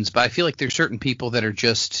sometimes happens, but I feel like there's certain people that are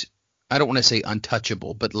just, I don't want to say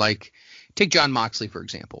untouchable, but like take John Moxley, for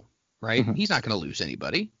example, right? He's not going to lose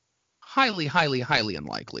anybody. Highly, highly, highly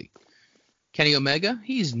unlikely. Kenny Omega,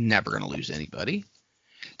 he's never going to lose anybody.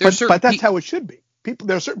 But that's how it should be.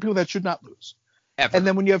 There are certain people that should not lose. Ever. And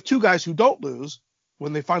then when you have two guys who don't lose,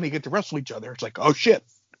 when they finally get to wrestle each other, it's like, oh shit,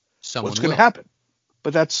 what's going to happen?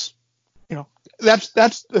 But that's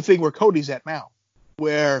the thing where Cody's at now,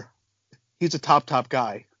 where he's a top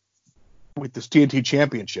guy with this TNT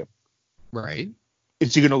championship. Right.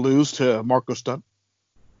 Is he going to lose to Marco Stunt?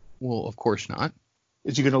 Well, of course not.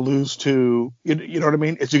 Is he going to lose to, you know what I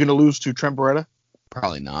mean? Is he going to lose to Trent Beretta?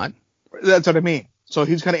 Probably not. That's what I mean. So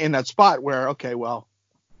he's kind of in that spot where, okay, well,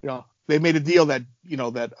 they made a deal that,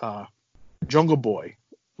 that Jungle Boy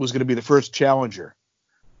was going to be the first challenger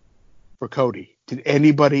for Cody. Did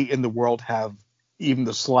anybody in the world have even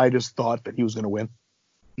the slightest thought that he was going to win?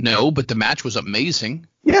 No, but the match was amazing.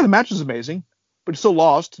 Yeah, the match was amazing, but he still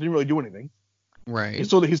lost. Didn't really do anything. Right. He's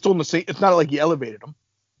still in the same. It's not like he elevated him.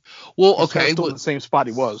 Well, He's okay. still in the same spot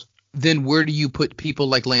he was. Then where do you put people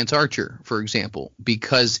like Lance Archer, for example?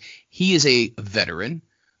 Because he is a veteran,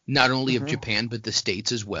 not only of Japan, but the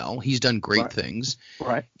States as well. He's done great things.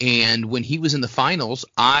 Right. And when he was in the finals,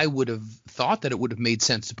 I would have thought that it would have made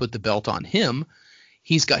sense to put the belt on him.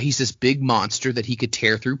 He's this big monster that he could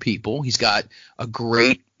tear through people. He's got a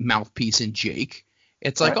great mouthpiece in Jake.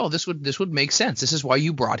 It's like, oh, this would make sense. This is why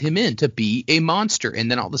you brought him in, to be a monster. And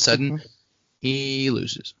then all of a sudden he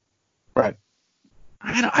loses. Right.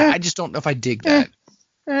 I just don't know if I dig that.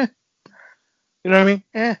 You know what I mean?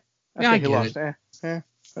 I get lost. it.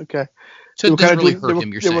 Okay. So it doesn't really hurt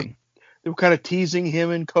him, you're saying? They were kind of teasing him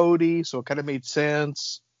and Cody, so it kind of made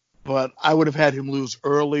sense. But I would have had him lose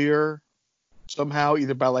earlier somehow,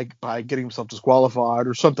 either by getting himself disqualified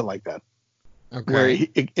or something like that. Okay. Where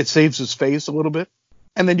it saves his face a little bit.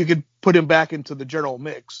 And then you could put him back into the general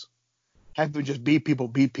mix. Have him just beat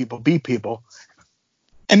people.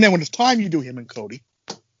 And then when it's time, you do him and Cody.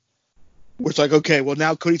 Where it's like, okay, well,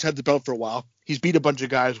 now Cody's had the belt for a while. He's beat a bunch of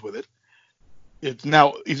guys with it. It's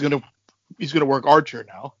now he's gonna work Archer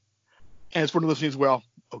now. And it's one of those things, well,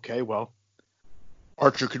 okay, well,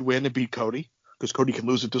 Archer could win and beat Cody, because Cody can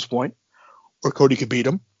lose at this point. Or Cody could beat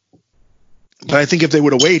him. But I think if they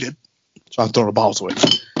would have waited, so I'm throwing the balls away.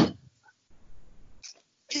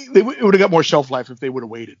 It would have got more shelf life if they would have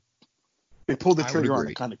waited. They pulled the trigger on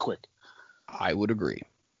it kind of quick. I would agree.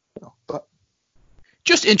 But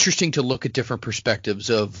just interesting to look at different perspectives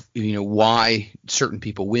of, why certain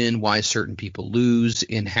people win, why certain people lose,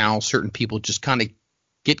 and how certain people just kind of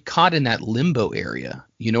get caught in that limbo area.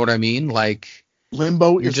 You know what I mean? Like,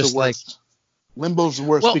 limbo is the worst. Limbo's the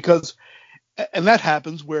worst because, and that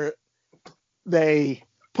happens where they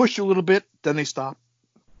push you a little bit, then they stop.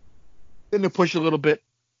 Then they push you a little bit,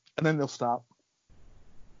 and then they'll stop.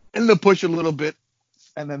 and they'll push a little bit,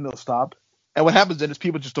 and then they'll stop. And what happens then is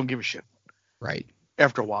people just don't give a shit Right.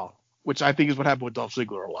 after a while, which I think is what happened with Dolph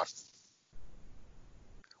Ziggler a lot.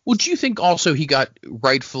 Well, do you think also he got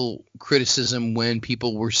rightful criticism when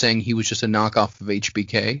people were saying he was just a knockoff of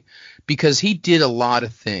HBK? Because he did a lot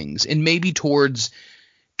of things, and maybe towards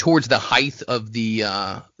the height of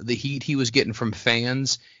the heat he was getting from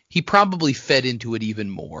fans, he probably fed into it even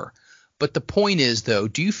more. But the point is, though,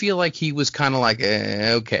 do you feel like he was kind of like,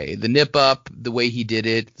 okay, the nip up, the way he did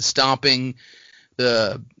it, the stomping,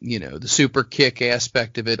 the super kick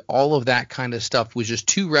aspect of it, all of that kind of stuff was just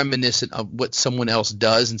too reminiscent of what someone else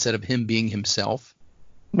does instead of him being himself?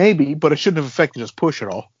 Maybe, but it shouldn't have affected his push at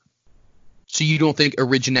all. So you don't think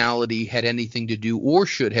originality had anything to do or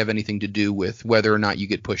should have anything to do with whether or not you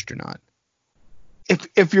get pushed or not?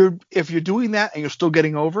 If you're doing that and you're still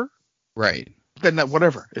getting over, right, then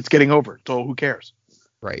whatever, it's getting over. So who cares?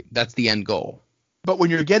 Right, that's the end goal. But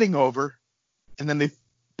when you're getting over, and then they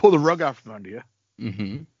pull the rug out from under you,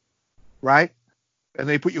 mm-hmm. right, and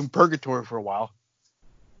they put you in purgatory for a while,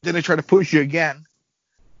 then they try to push you again,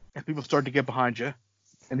 and people start to get behind you,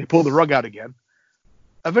 and they pull the rug out again.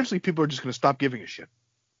 Eventually, people are just going to stop giving a shit,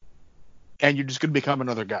 and you're just going to become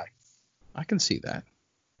another guy. I can see that.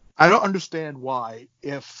 I don't understand why.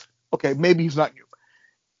 Maybe he's not you.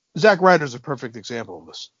 Zack Ryder's a perfect example of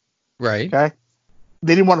this. Right. Okay.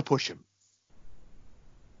 They didn't want to push him.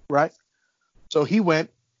 Right. So he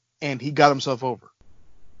went and he got himself over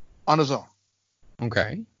on his own.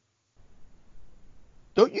 Okay.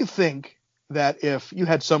 Don't you think that if you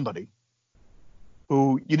had somebody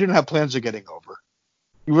who you didn't have plans of getting over,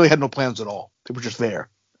 you really had no plans at all, they were just there,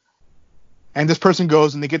 and this person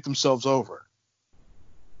goes and they get themselves over,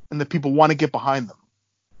 and the people want to get behind them,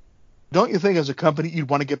 don't you think as a company you'd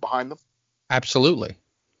want to get behind them? Absolutely.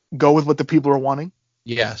 Go with what the people are wanting?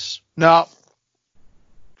 Yes. No.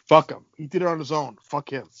 Fuck him. He did it on his own.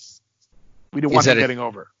 Fuck him. We didn't want him getting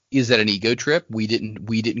over. Is that an ego trip? We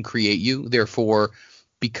didn't create you. Therefore,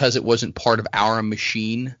 because it wasn't part of our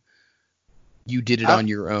machine, you did it on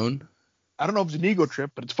your own. I don't know if it's an ego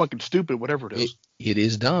trip, but it's fucking stupid, whatever it is. It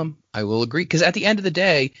is dumb. I will agree. Because at the end of the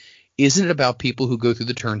day, isn't it about people who go through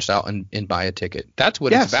the turnstile and buy a ticket? That's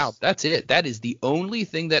what it's about. That's it. That is the only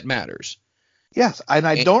thing that matters. Yes, and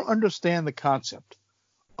I don't understand the concept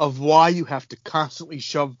of why you have to constantly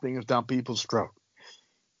shove things down people's throat.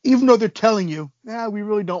 Even though they're telling you, we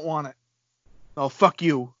really don't want it. Oh, fuck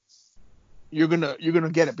you. You're gonna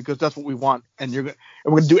get it because that's what we want, and we're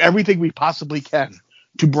gonna do everything we possibly can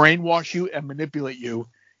to brainwash you and manipulate you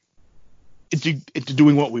into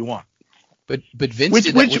doing what we want. But Vince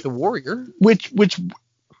did that with the Warrior.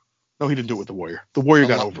 No, he didn't do it with the Warrior. The Warrior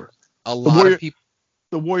got over. A lot of people.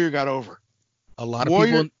 The Warrior got over. A lot of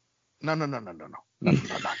people. No.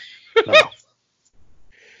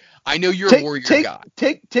 I know you're a Warrior guy.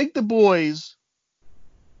 Take the boys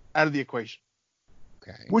out of the equation.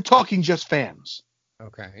 Okay. We're talking just fans.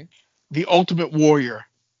 Okay. The Ultimate Warrior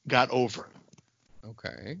got over.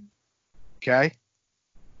 Okay. Okay.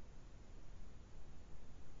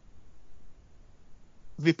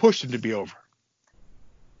 They pushed him to be over.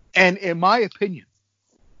 And in my opinion,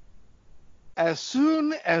 as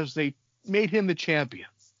soon as they made him the champion,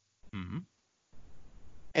 mm-hmm.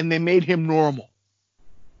 and they made him normal,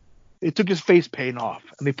 they took his face paint off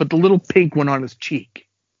and they put the little pink one on his cheek.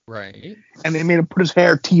 Right. And they made him put his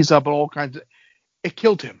hair tease up and all kinds of. It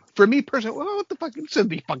killed him. For me personally, well, what the fuck? This is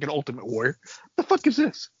the fucking Ultimate Warrior. What the fuck is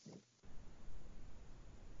this?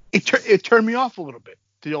 It turned me off a little bit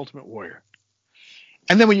to the Ultimate Warrior.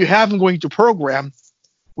 And then when you have him going to program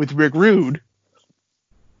with Rick Rude,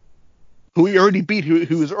 who he already beat,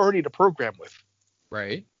 who was already to program with.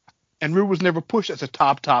 Right. And Rude was never pushed as a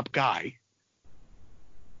top guy.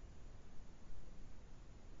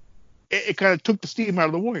 It kind of took the steam out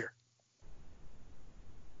of the Warrior.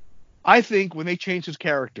 I think when they changed his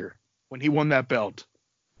character, when he won that belt,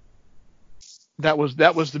 that was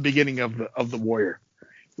the beginning of the Warrior,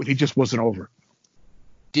 when he just wasn't over.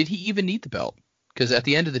 Did he even need the belt? Because at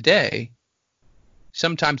the end of the day,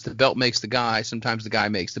 sometimes the belt makes the guy, sometimes the guy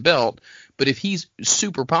makes the belt. But if he's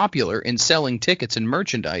super popular and selling tickets and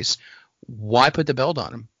merchandise, why put the belt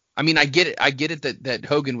on him? I mean, I get it that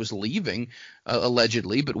Hogan was leaving,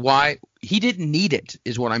 allegedly, but why? He didn't need it,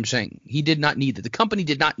 is what I'm saying. He did not need it. The company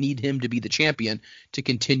did not need him to be the champion to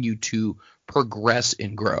continue to progress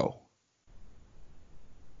and grow.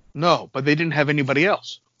 No, but they didn't have anybody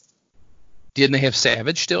else. Didn't they have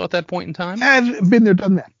Savage still at that point in time? I've been there,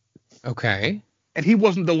 done that. Okay. And he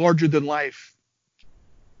wasn't the larger-than-life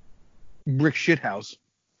brick shithouse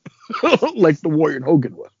like the Warrior and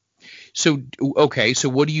Hogan was. So, okay, so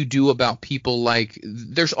what do you do about people like –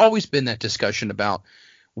 there's always been that discussion about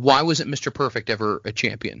why wasn't Mr. Perfect ever a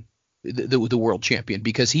champion, the world champion?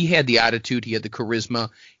 Because he had the attitude, he had the charisma,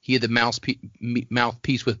 he had the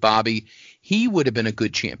mouthpiece with Bobby. He would have been a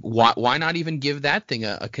good champ. Why not even give that thing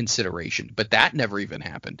a consideration? But that never even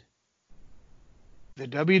happened. The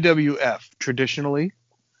WWF traditionally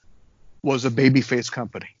was a babyface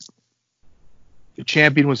company. The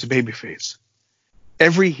champion was a babyface.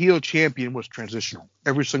 Every heel champion was transitional.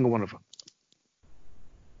 Every single one of them.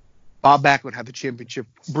 Bob Backlund had the championship.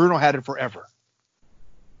 Bruno had it forever.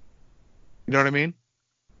 You know what I mean?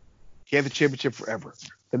 He had the championship forever.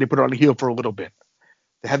 Then they put it on the heel for a little bit.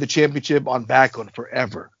 They had the championship on Backlund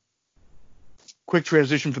forever. Quick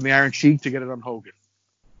transition from the Iron Sheik to get it on Hogan.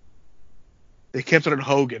 They kept it on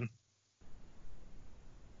Hogan.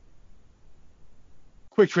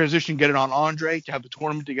 Quick transition, get it on Andre, to have the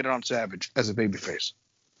tournament to get it on Savage as a babyface.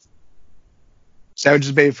 Savage is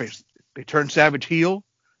a babyface. They turned Savage heel,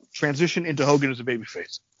 transition into Hogan as a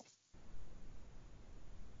babyface.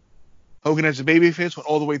 Hogan as a babyface went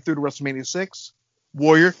all the way through to WrestleMania 6.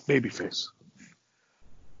 Warrior, babyface.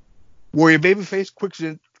 Warrior, babyface,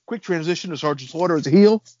 quick transition to Sergeant Slaughter as a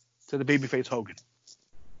heel to the babyface Hogan.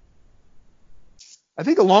 I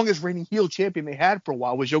think the longest reigning heel champion they had for a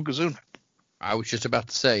while was Yokozuna. I was just about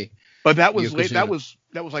to say. But that was late. That was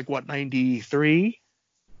like what, 93?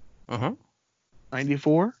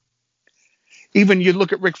 94? Even you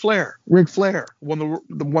look at Ric Flair. Ric Flair won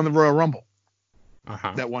the Royal Rumble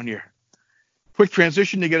that one year. Quick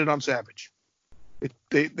transition to get it on Savage.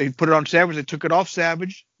 They put it on Savage. They took it off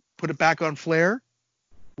Savage, put it back on Flair,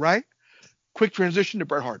 right? Quick transition to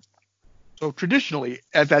Bret Hart. So traditionally,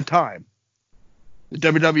 at that time, the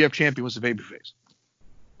WWF champion was the babyface.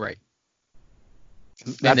 Right.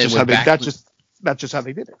 That's just how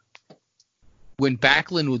they did it. When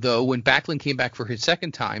Backlund came back for his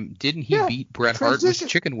second time, didn't he beat Bret Hart with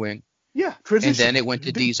Chicken Wing? Yeah, transition. And then it went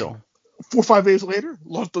to Diesel. 4 or 5 days later,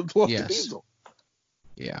 lost to Diesel.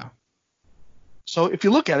 Yeah. So if you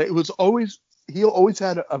look at it, he always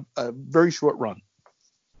had a very short run.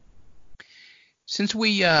 Since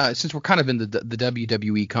we're kind of in the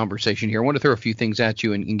WWE conversation here, I want to throw a few things at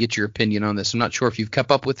you and get your opinion on this. I'm not sure if you've kept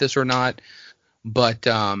up with this or not, but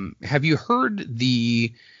have you heard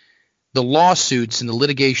the lawsuits and the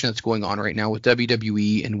litigation that's going on right now with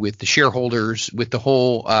WWE and with the shareholders, with the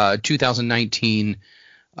whole 2019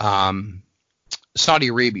 Saudi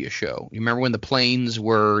Arabia show? You remember when the planes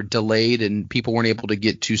were delayed and people weren't able to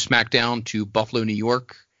get to SmackDown to Buffalo, New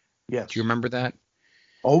York? Yes. Do you remember that?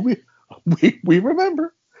 Oh, we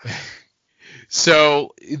remember.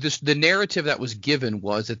 So the narrative that was given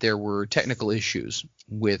was that there were technical issues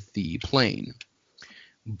with the plane.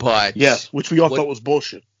 But yes, which we all thought was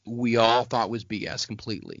bullshit. We all thought was BS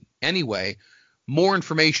completely. Anyway, more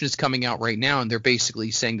information is coming out right now, and they're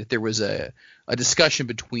basically saying that there was a discussion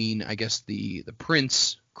between, I guess, the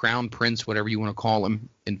prince, crown prince, whatever you want to call him,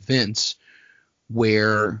 and Vince,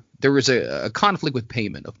 where there was a conflict with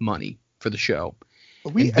payment of money for the show.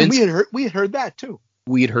 We had heard that too.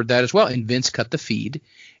 We had heard that as well, and Vince cut the feed,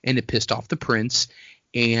 and it pissed off the prince.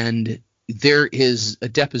 And there is a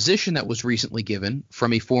deposition that was recently given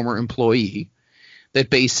from a former employee that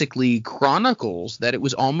basically chronicles that it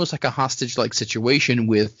was almost like a hostage-like situation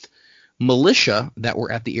with militia that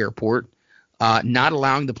were at the airport, not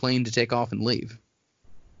allowing the plane to take off and leave.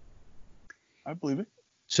 I believe it.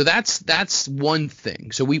 So that's one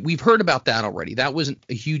thing. So we've heard about that already. That wasn't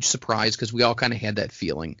a huge surprise because we all kind of had that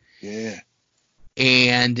feeling. Yeah.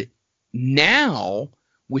 And now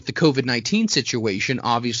with the COVID-19 situation,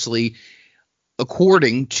 obviously,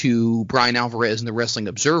 according to Brian Alvarez and the Wrestling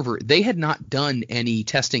Observer, they had not done any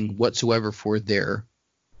testing whatsoever for their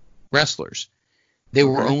wrestlers. They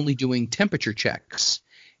were only doing temperature checks,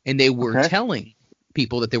 and they were telling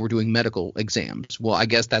people that they were doing medical exams. Well, I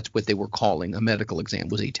guess that's what they were calling a medical exam,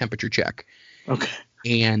 was a temperature check. Okay.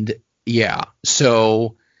 And yeah,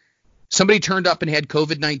 so somebody turned up and had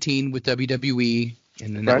COVID-19 with WWE,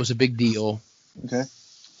 and then that was a big deal. Okay.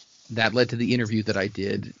 That led to the interview that I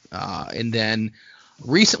did. And then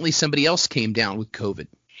recently somebody else came down with COVID,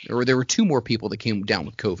 or there were 2 more people that came down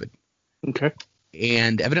with COVID. Okay.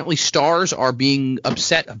 And evidently stars are being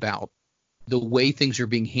upset about the way things are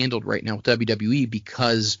being handled right now with WWE,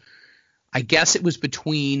 because I guess it was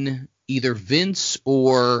between either Vince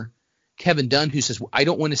or Kevin Dunn who says, well, I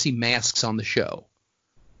don't want to see masks on the show.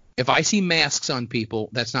 If I see masks on people,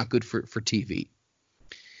 that's not good for TV.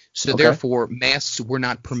 So therefore, masks were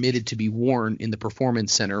not permitted to be worn in the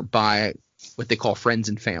Performance Center by what they call friends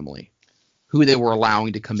and family, who they were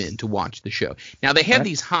allowing to come in to watch the show. Now, they have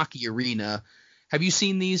these hockey arena. Have you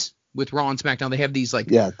seen these with Raw and SmackDown. They have these like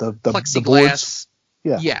the plexiglass. boards.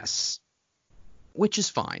 Yeah. Yes. Which is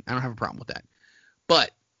fine. I don't have a problem with that.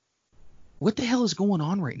 But what the hell is going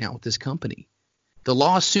on right now with this company? The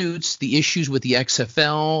lawsuits, the issues with the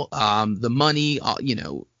XFL, the money,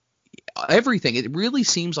 everything. It really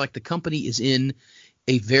seems like the company is in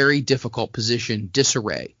a very difficult position,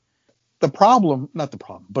 disarray. Not the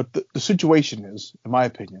problem, but the situation is, in my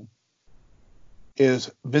opinion,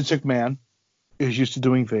 is Vince McMahon is used to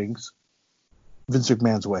doing things Vince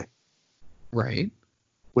McMahon's way. Right.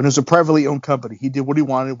 When it was a privately owned company, he did what he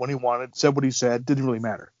wanted, when he wanted, said what he said, didn't really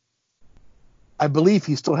matter. I believe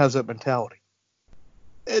he still has that mentality.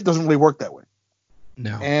 It doesn't really work that way.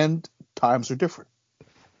 No. And times are different.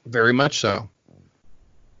 Very much so.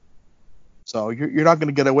 So you're not going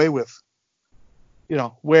to get away with,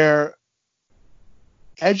 where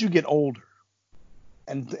as you get older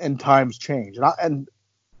and times change, and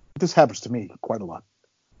this happens to me quite a lot.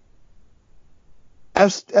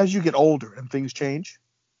 As you get older and things change,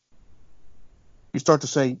 you start to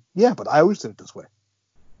say, yeah, but I always did it this way.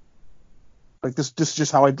 Like this is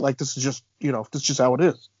just how this is just how it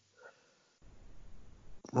is.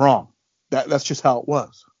 Wrong. That's just how it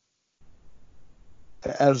was.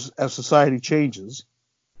 As society changes,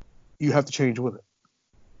 you have to change with it.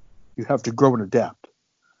 You have to grow and adapt.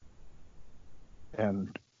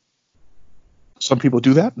 And some people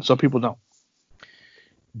do that and some people don't.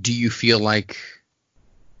 Do you feel like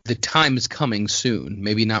the time is coming soon,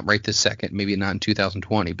 maybe not right this second, maybe not in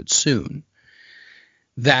 2020, but soon,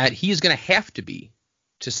 that he is going to have to be,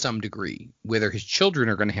 to some degree, whether his children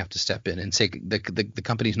are going to have to step in and say the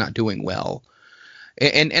company's not doing well.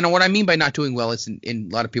 And what I mean by not doing well is, a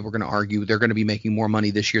lot of people are going to argue they're going to be making more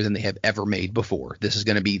money this year than they have ever made before. This is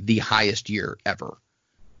going to be the highest year ever.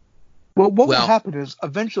 Well, what will happen is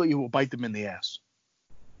eventually it will bite them in the ass.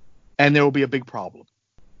 And there will be a big problem.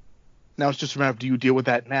 Now it's just a matter of, do you deal with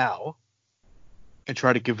that now and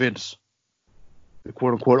try to convince the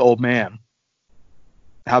quote-unquote old man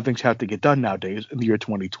how things have to get done nowadays in the year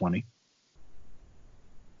 2020?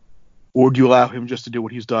 Or do you allow him just to do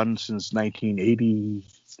what he's done since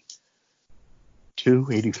 1982,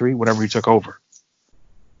 83, whenever he took over?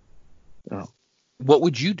 What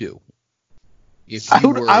would you do?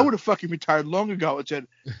 I would have fucking retired long ago and said,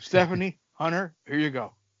 Stephanie, Hunter, here you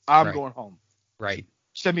go. I'm going home. Right.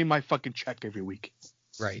 Send me my fucking check every week.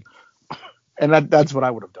 Right. And that's what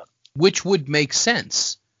I would have done. Which would make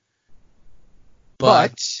sense.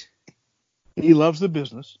 But he loves the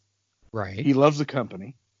business. Right. He loves the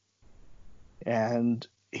company. And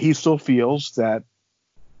he still feels that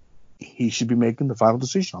he should be making the final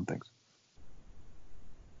decision on things.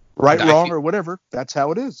 Right, wrong, or whatever. That's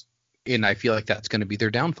how it is. And I feel like that's going to be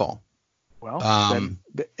their downfall. Well, then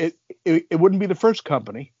it wouldn't be the first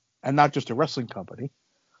company, and not just a wrestling company,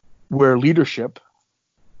 where leadership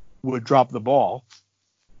would drop the ball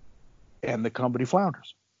and the company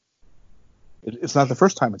flounders. It's not the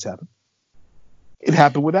first time it's happened. It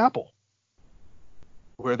happened with Apple,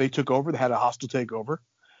 where they took over. They had a hostile takeover.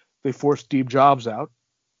 They forced Steve Jobs out,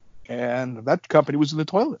 and that company was in the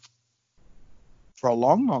toilet for a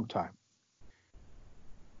long, long time.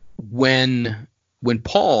 When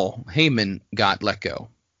Paul Heyman got let go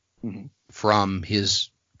from his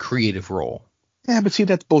creative role. Yeah, but see,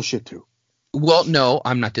 that's bullshit too. Well, no,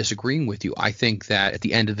 I'm not disagreeing with you. I think that at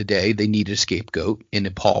the end of the day, they needed a scapegoat,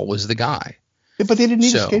 and Paul was the guy. Yeah, but they didn't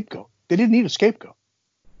need a scapegoat. They didn't need a scapegoat.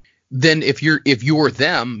 Then if you're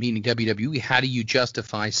them, meaning WWE, how do you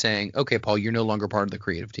justify saying, okay, Paul, you're no longer part of the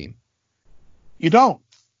creative team? You don't.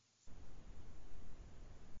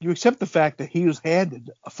 You accept the fact that he was handed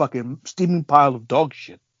a fucking steaming pile of dog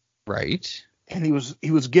shit. Right. And he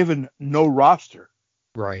was given no roster.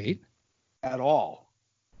 Right. At all.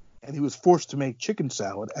 And he was forced to make chicken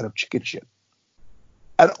salad out of chicken shit.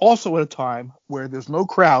 And also at a time where there's no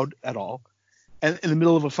crowd at all, and in the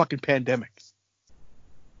middle of a fucking pandemic.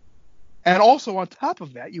 And also on top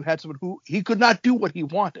of that, you had someone who he could not do what he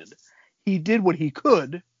wanted. He did what he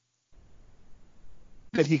could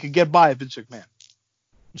that he could get by Vince McMahon.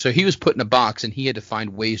 So he was put in a box, and he had to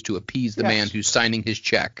find ways to appease the man who's signing his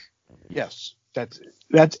check. Yes, that's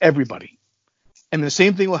everybody. And the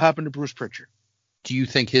same thing will happen to Bruce Pritchard. Do you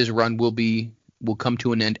think his run will come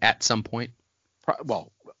to an end at some point?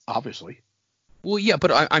 Well, obviously. Well, yeah,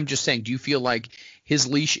 but I'm just saying, do you feel like his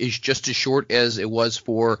leash is just as short as it was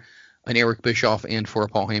for an Eric Bischoff and for a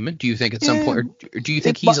Paul Heyman? Do you think at some point, or do you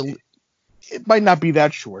think it might not be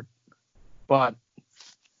that short, but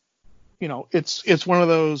it's one of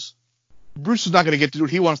those. Bruce is not going to get to do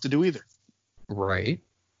what he wants to do either. Right.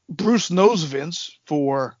 Bruce knows Vince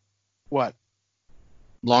for what?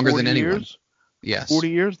 Longer than anyone. Years? Yes. 40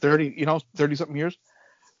 years, 30, 30-something years.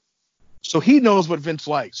 So he knows what Vince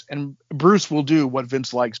likes, and Bruce will do what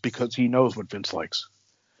Vince likes because he knows what Vince likes.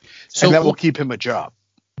 So and that will keep him a job.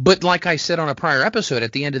 But like I said on a prior episode,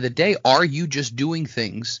 at the end of the day, are you just doing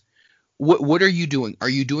things? What are you doing? Are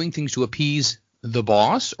you doing things to appease the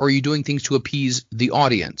boss, or are you doing things to appease the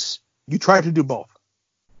audience? You try to do both.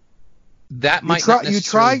 That might not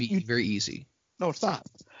necessarily be very easy. No, it's not.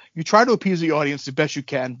 You try to appease the audience the best you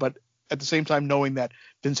can, but at the same time knowing that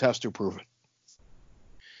Vince has to approve it.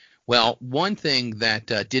 Well, one thing that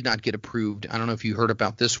did not get approved, I don't know if you heard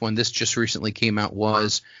about this one, this just recently came out,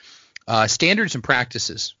 was standards and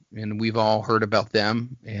practices, and we've all heard about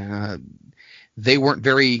them. They weren't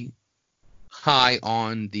very high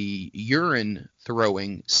on the urine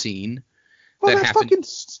throwing scene. Well, that's fucking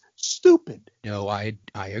stupid. No, I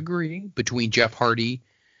agree. Between Jeff Hardy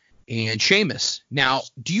and Sheamus. Now,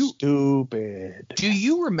 do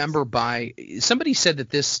you remember somebody said that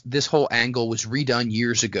this whole angle was redone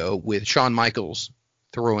years ago with Shawn Michaels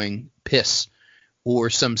throwing piss or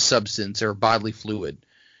some substance or bodily fluid.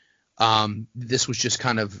 This was just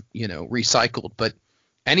kind of, recycled. But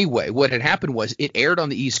anyway, what had happened was it aired on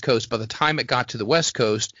the East Coast. By the time it got to the West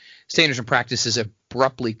Coast, standards and practices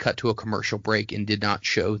abruptly cut to a commercial break and did not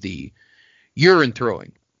show the urine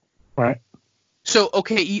throwing. Right. So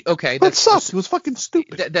okay, that sucks. It was fucking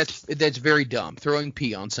stupid. That's very dumb, throwing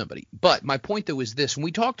pee on somebody. But my point though is this: and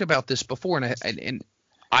we talked about this before, and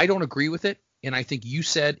I don't agree with it. And I think you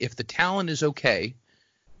said if the talent is okay,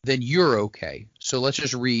 then you're okay. So let's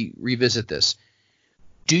just revisit this.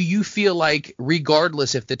 Do you feel like,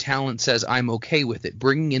 regardless if the talent says I'm okay with it,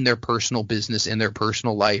 bringing in their personal business and their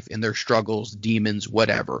personal life and their struggles, demons,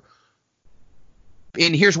 whatever?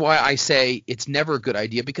 And here's why I say it's never a good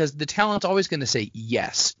idea, because the talent's always going to say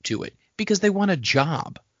yes to it because they want a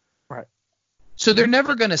job. Right. So they're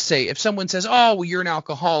never going to say, if someone says, oh, well, you're an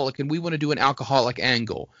alcoholic and we want to do an alcoholic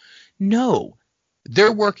angle. No,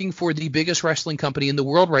 they're working for the biggest wrestling company in the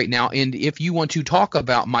world right now. And if you want to talk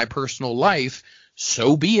about my personal life,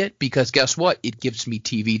 so be it, because guess what? It gives me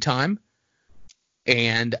TV time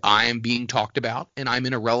and I'm being talked about and I'm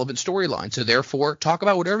in a relevant storyline. So therefore, talk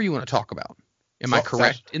about whatever you want to talk about. Am I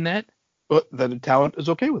correct in that? But then the talent is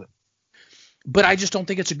okay with it. But I just don't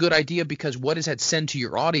think it's a good idea, because what does that send to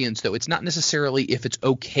your audience, though? It's not necessarily if it's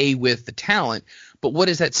okay with the talent, but what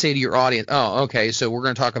does that say to your audience? Oh, okay, so we're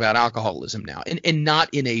going to talk about alcoholism now, and not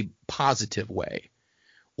in a positive way.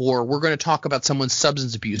 Or we're going to talk about someone's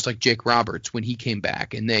substance abuse, like Jake Roberts when he came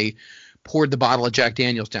back and they poured the bottle of Jack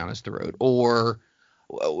Daniels down his throat. Or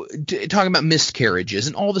talking about miscarriages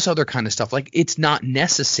and all this other kind of stuff. Like, it's not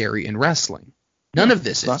necessary in wrestling. None of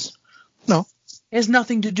this is. No. It has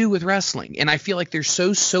nothing to do with wrestling. And I feel like they're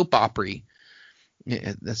so soap opera-y.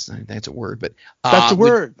 Yeah, that's a word, but that's a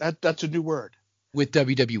word. That's a new word. With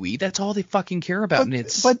WWE, that's all they fucking care about.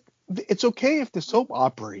 But it's okay if the soap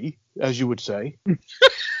opera-y, as you would say,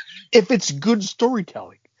 if it's good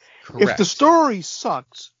storytelling. Correct. If the story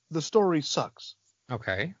sucks, the story sucks.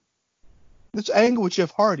 Okay. This angle with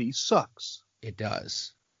Jeff Hardy sucks. It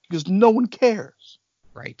does. Because no one cares.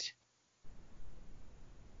 Right.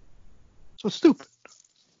 So stupid.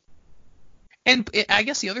 And I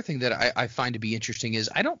guess the other thing that I find to be interesting is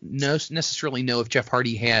I don't necessarily know if Jeff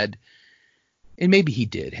Hardy had, and maybe he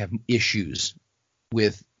did, have issues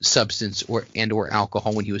with substance or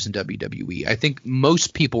alcohol when he was in WWE. I think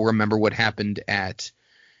most people remember what happened at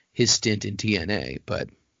his stint in TNA. But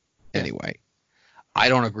anyway, I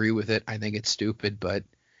don't agree with it. I think it's stupid. But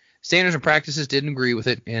standards and practices didn't agree with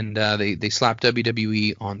it, and they slapped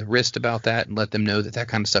WWE on the wrist about that and let them know that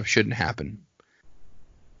kind of stuff shouldn't happen.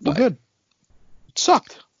 Well, good. It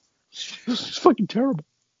sucked. It's fucking terrible.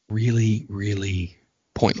 Really, really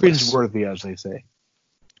pointless. Cringe-worthy, as they say.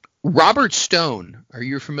 Robert Stone. Are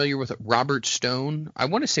you familiar with Robert Stone? I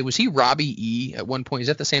want to say, was he Robbie E at one point? Is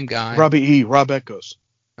that the same guy? Robbie E. Rob Echoes.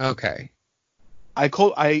 Okay.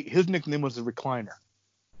 His nickname was the Recliner.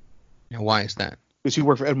 Now, why is that? Because he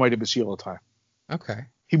worked for NYWC all the time. Okay.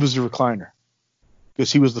 He was the Recliner.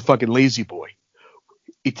 Because he was the fucking lazy boy.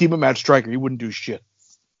 He team a match striker. He wouldn't do shit.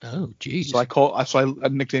 Oh, jeez. So I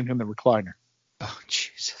nicknamed him the Recliner. Oh,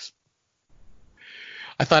 Jesus.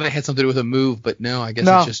 I thought it had something to do with a move, but no, I guess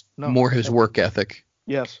it's just more his work ethic.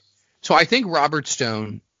 Yes. So I think Robert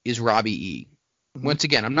Stone is Robbie E. Mm-hmm. Once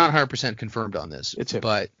again, I'm not 100% confirmed on this. It's him.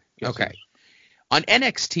 But, okay. On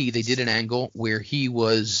NXT, they did an angle where he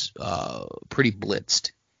was pretty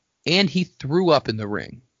blitzed, and he threw up in the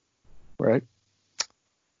ring. Right.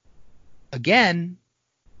 Again,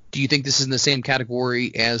 do you think this is in the same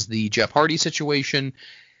category as the Jeff Hardy situation?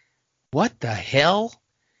 What the hell?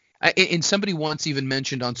 And somebody once even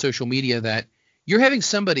mentioned on social media that You're having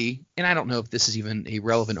somebody, and I don't know if this is even a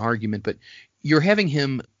relevant argument, but you're having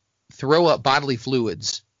him throw up bodily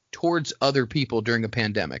fluids towards other people during a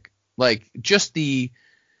pandemic. Like just the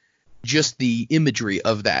imagery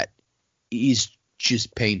of that is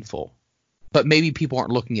just painful. But maybe people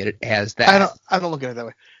aren't looking at it as that. I don't look at it that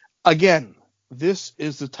way. Again, this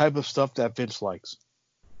is the type of stuff that Vince likes.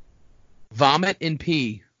 Vomit and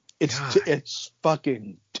pee. It's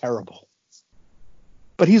fucking terrible.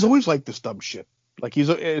 But he's always like this dumb shit. Like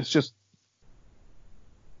it's just,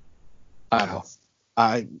 I don't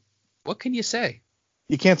know. What can you say?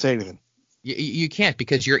 You can't say anything. You can't,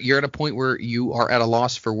 because you're at a point where you are at a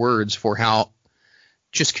loss for words for how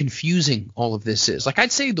just confusing all of this is. Like,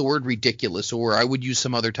 I'd say the word ridiculous, or I would use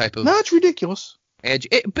some other type of. No, it's ridiculous. Edge,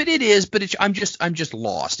 but it is. But I'm just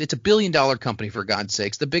lost. It's $1 billion company, for God's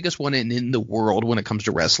sakes, the biggest one in the world when it comes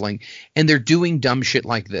to wrestling, and they're doing dumb shit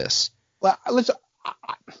like this. Well, listen.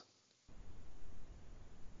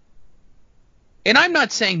 And I'm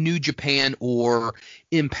not saying New Japan or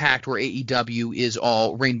Impact or AEW is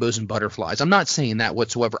all rainbows and butterflies. I'm not saying that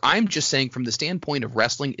whatsoever. I'm just saying from the standpoint of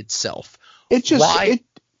wrestling itself. It just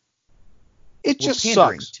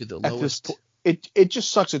sucks to the at lowest. this point. It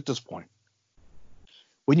just sucks at this point.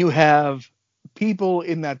 When you have people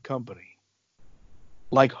in that company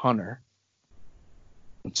like Hunter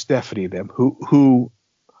and Stephanie, them who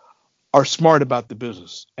are smart about the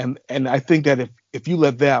business, and I think that if you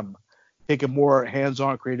let them take a more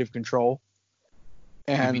hands-on creative control,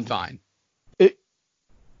 and you'd be fine.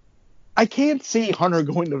 I can't see Hunter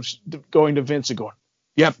going to Vince and going,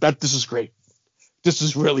 "Yep, this is great. This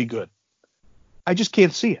is really good." I just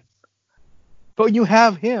can't see it. But when you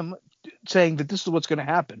have him saying that this is what's going to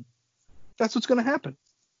happen, that's what's going to happen.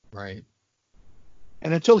 Right.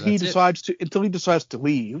 And until he decides to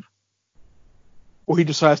leave, or he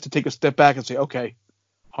decides to take a step back and say, "Okay,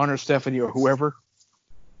 Hunter, Stephanie, or whoever,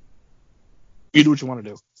 you do what you want to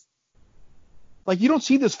do." Like, you don't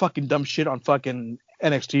see this fucking dumb shit on fucking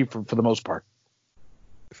NXT for the most part.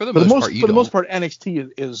 For the most part,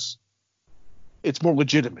 NXT is it's more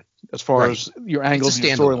legitimate as far as your angles and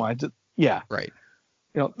your storylines. Yeah. Right.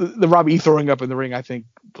 You know, the Robbie E throwing up in the ring, I think,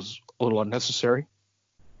 was a little unnecessary.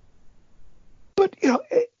 But, you know,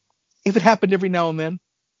 if it happened every now and then,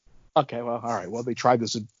 okay, well, all right. Well, they tried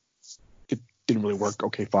this and it didn't really work.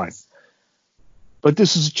 Okay, fine. But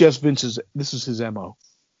this is just this is his MO.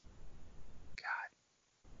 God.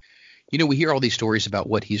 You know, we hear all these stories about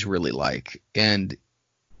what he's really like, and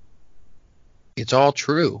it's all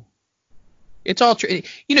true. It's all true.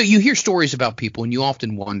 You know, you hear stories about people, and you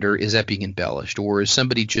often wonder, is that being embellished, or is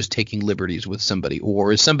somebody just taking liberties with somebody,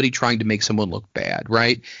 or is somebody trying to make someone look bad,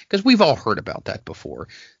 right? Because we've all heard about that before.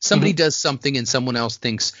 Somebody does something, and someone else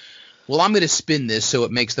thinks, well, I'm going to spin this so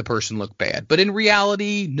it makes the person look bad. But in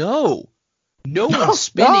reality, no one's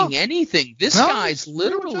spinning anything. This guy's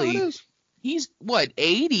literally, he's,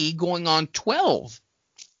 80 going on 12.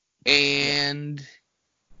 And,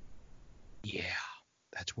 yeah,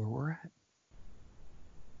 that's where we're at.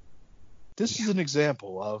 This is an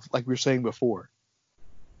example of, like we were saying before,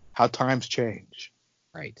 how times change.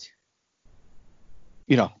 Right.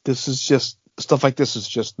 You know, this is just, stuff like this is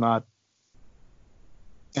just not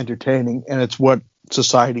entertaining, and it's what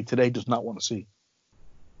society today does not want to see.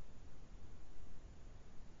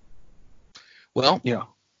 Well, you know,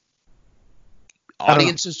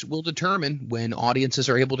 audiences will determine when audiences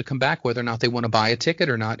are able to come back whether or not they want to buy a ticket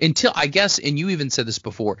or not. Until, I guess, and you even said this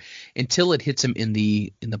before, until it hits him in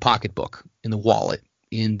the pocketbook, in the wallet,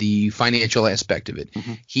 in the financial aspect of it,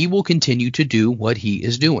 he will continue to do what he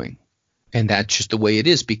is doing. And that's just the way it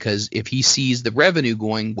is, because if he sees the revenue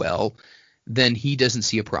going well, then he doesn't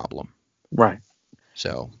see a problem. Right.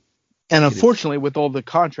 So, and unfortunately, with all the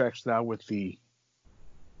contracts now with the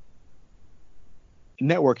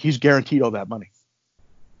network, he's guaranteed all that money.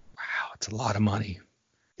 Wow, it's a lot of money.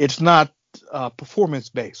 It's not performance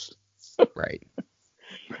based. Right.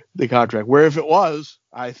 The contract. Where if it was,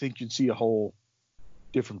 I think you'd see a whole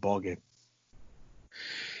different ballgame.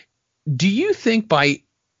 Do you think by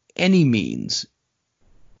any means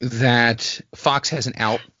that Fox has an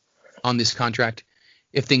out on this contract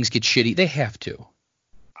if things get shitty? They have to.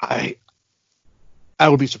 I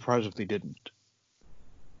would be surprised if they didn't.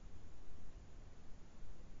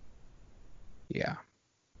 Yeah.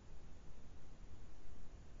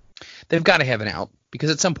 They've got to have an out, because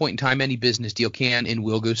at some point in time, any business deal can and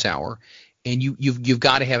will go sour, and you've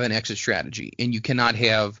got to have an exit strategy, and you cannot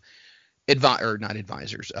have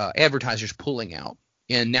advertisers pulling out,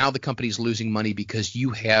 and now the company's losing money because you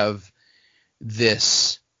have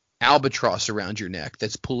this albatross around your neck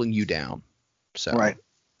that's pulling you down. So right,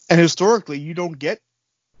 and historically, you don't get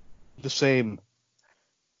the same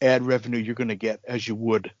ad revenue you're going to get as you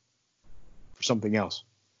would for something else,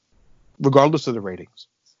 regardless of the ratings.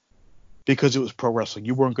 Because it was pro wrestling,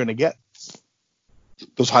 you weren't going to get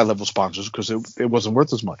those high-level sponsors because it wasn't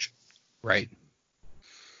worth as much. Right.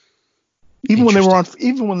 Even when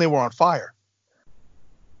they were on fire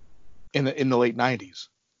in the late 90s,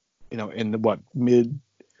 in the mid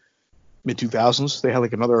 2000s, they had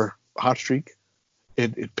like another hot streak.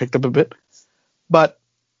 It picked up a bit, but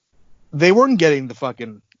they weren't getting the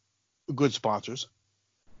fucking good sponsors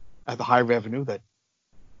at the high revenue that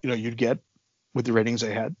you'd get with the ratings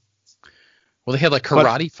they had. Well, they had like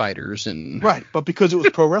karate fighters and right, but because it was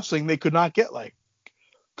pro wrestling, they could not get like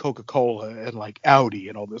Coca-Cola and like Audi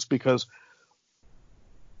and all this because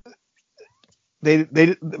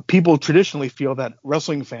people traditionally feel that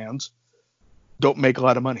wrestling fans don't make a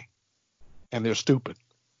lot of money and they're stupid.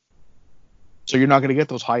 So you're not going to get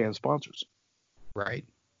those high-end sponsors. Right.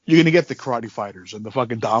 You're going to get the karate fighters and the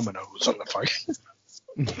fucking Dominoes and the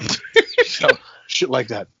fucking shit like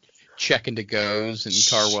that. Check and to goes and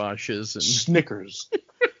car washes and Snickers.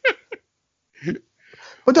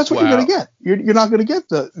 But that's what you're going to get. You're not going to get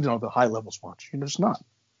the high level sponsor. You're just not.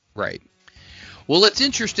 Right. Well, it's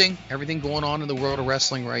interesting. Everything going on in the world of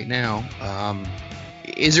wrestling right now.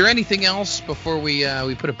 Is there anything else before we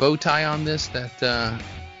put a bow tie on this that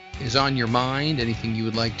is on your mind? Anything you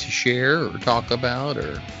would like to share or talk about?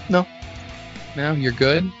 Or no, you're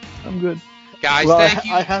good. I'm good, guys. Thank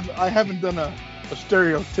you. I haven't done a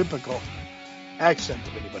stereotypical accent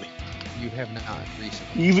of anybody. You have not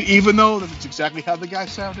recently. Even though that it's exactly how the guy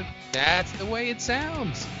sounded. That's the way it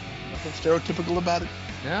sounds. Nothing stereotypical about it.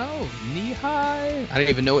 No, knee-high. I don't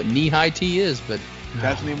even know what knee-high tea is, but the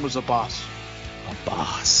guy's name was a boss. A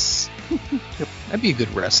boss. That'd be a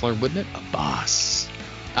good wrestler, wouldn't it? A boss.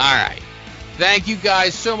 All right. Thank you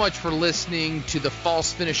guys so much for listening to the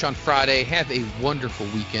False Finish on Friday. Have a wonderful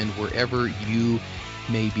weekend wherever you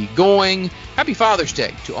may be going. Happy Father's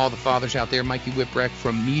Day to all the fathers out there. Mikey Whipwreck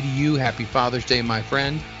from me to you. Happy Father's Day, my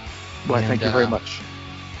friend. Well, thank you very much.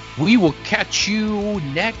 We will catch you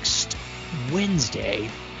next Wednesday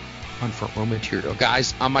on Front Row Material.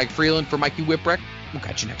 Guys, I'm Mike Freeland for Mikey Whipwreck. We'll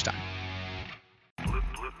catch you next time.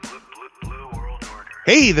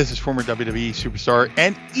 Hey, this is former WWE superstar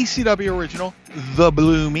and ECW original, The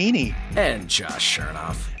Blue Meanie. And Josh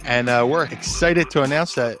Chernoff. And we're excited to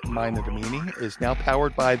announce that Mind of the Meanie is now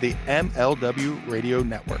powered by the MLW Radio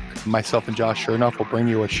Network. Myself and Josh Chernoff will bring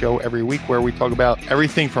you a show every week where we talk about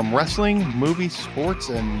everything from wrestling, movies, sports,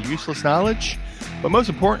 and useless knowledge. But most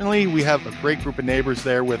importantly, we have a great group of neighbors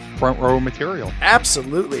there with Front Row Material.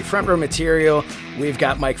 Absolutely. Front Row Material. We've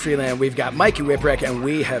got Mike Freeland. We've got Mikey Whipwreck. And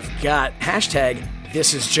we have got hashtag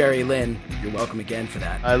This is Jerry Lynn. You're welcome again for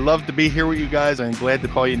that. I love to be here with you guys. I'm glad to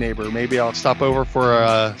call you neighbor. Maybe I'll stop over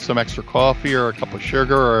for some extra coffee or a cup of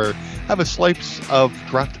sugar or have a slice of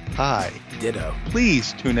dropped pie. Ditto.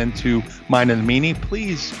 Please tune into Mind and the Meanie.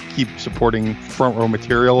 Please keep supporting Front Row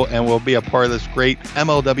Material and we'll be a part of this great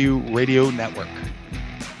MLW Radio Network.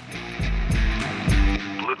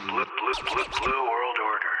 Blue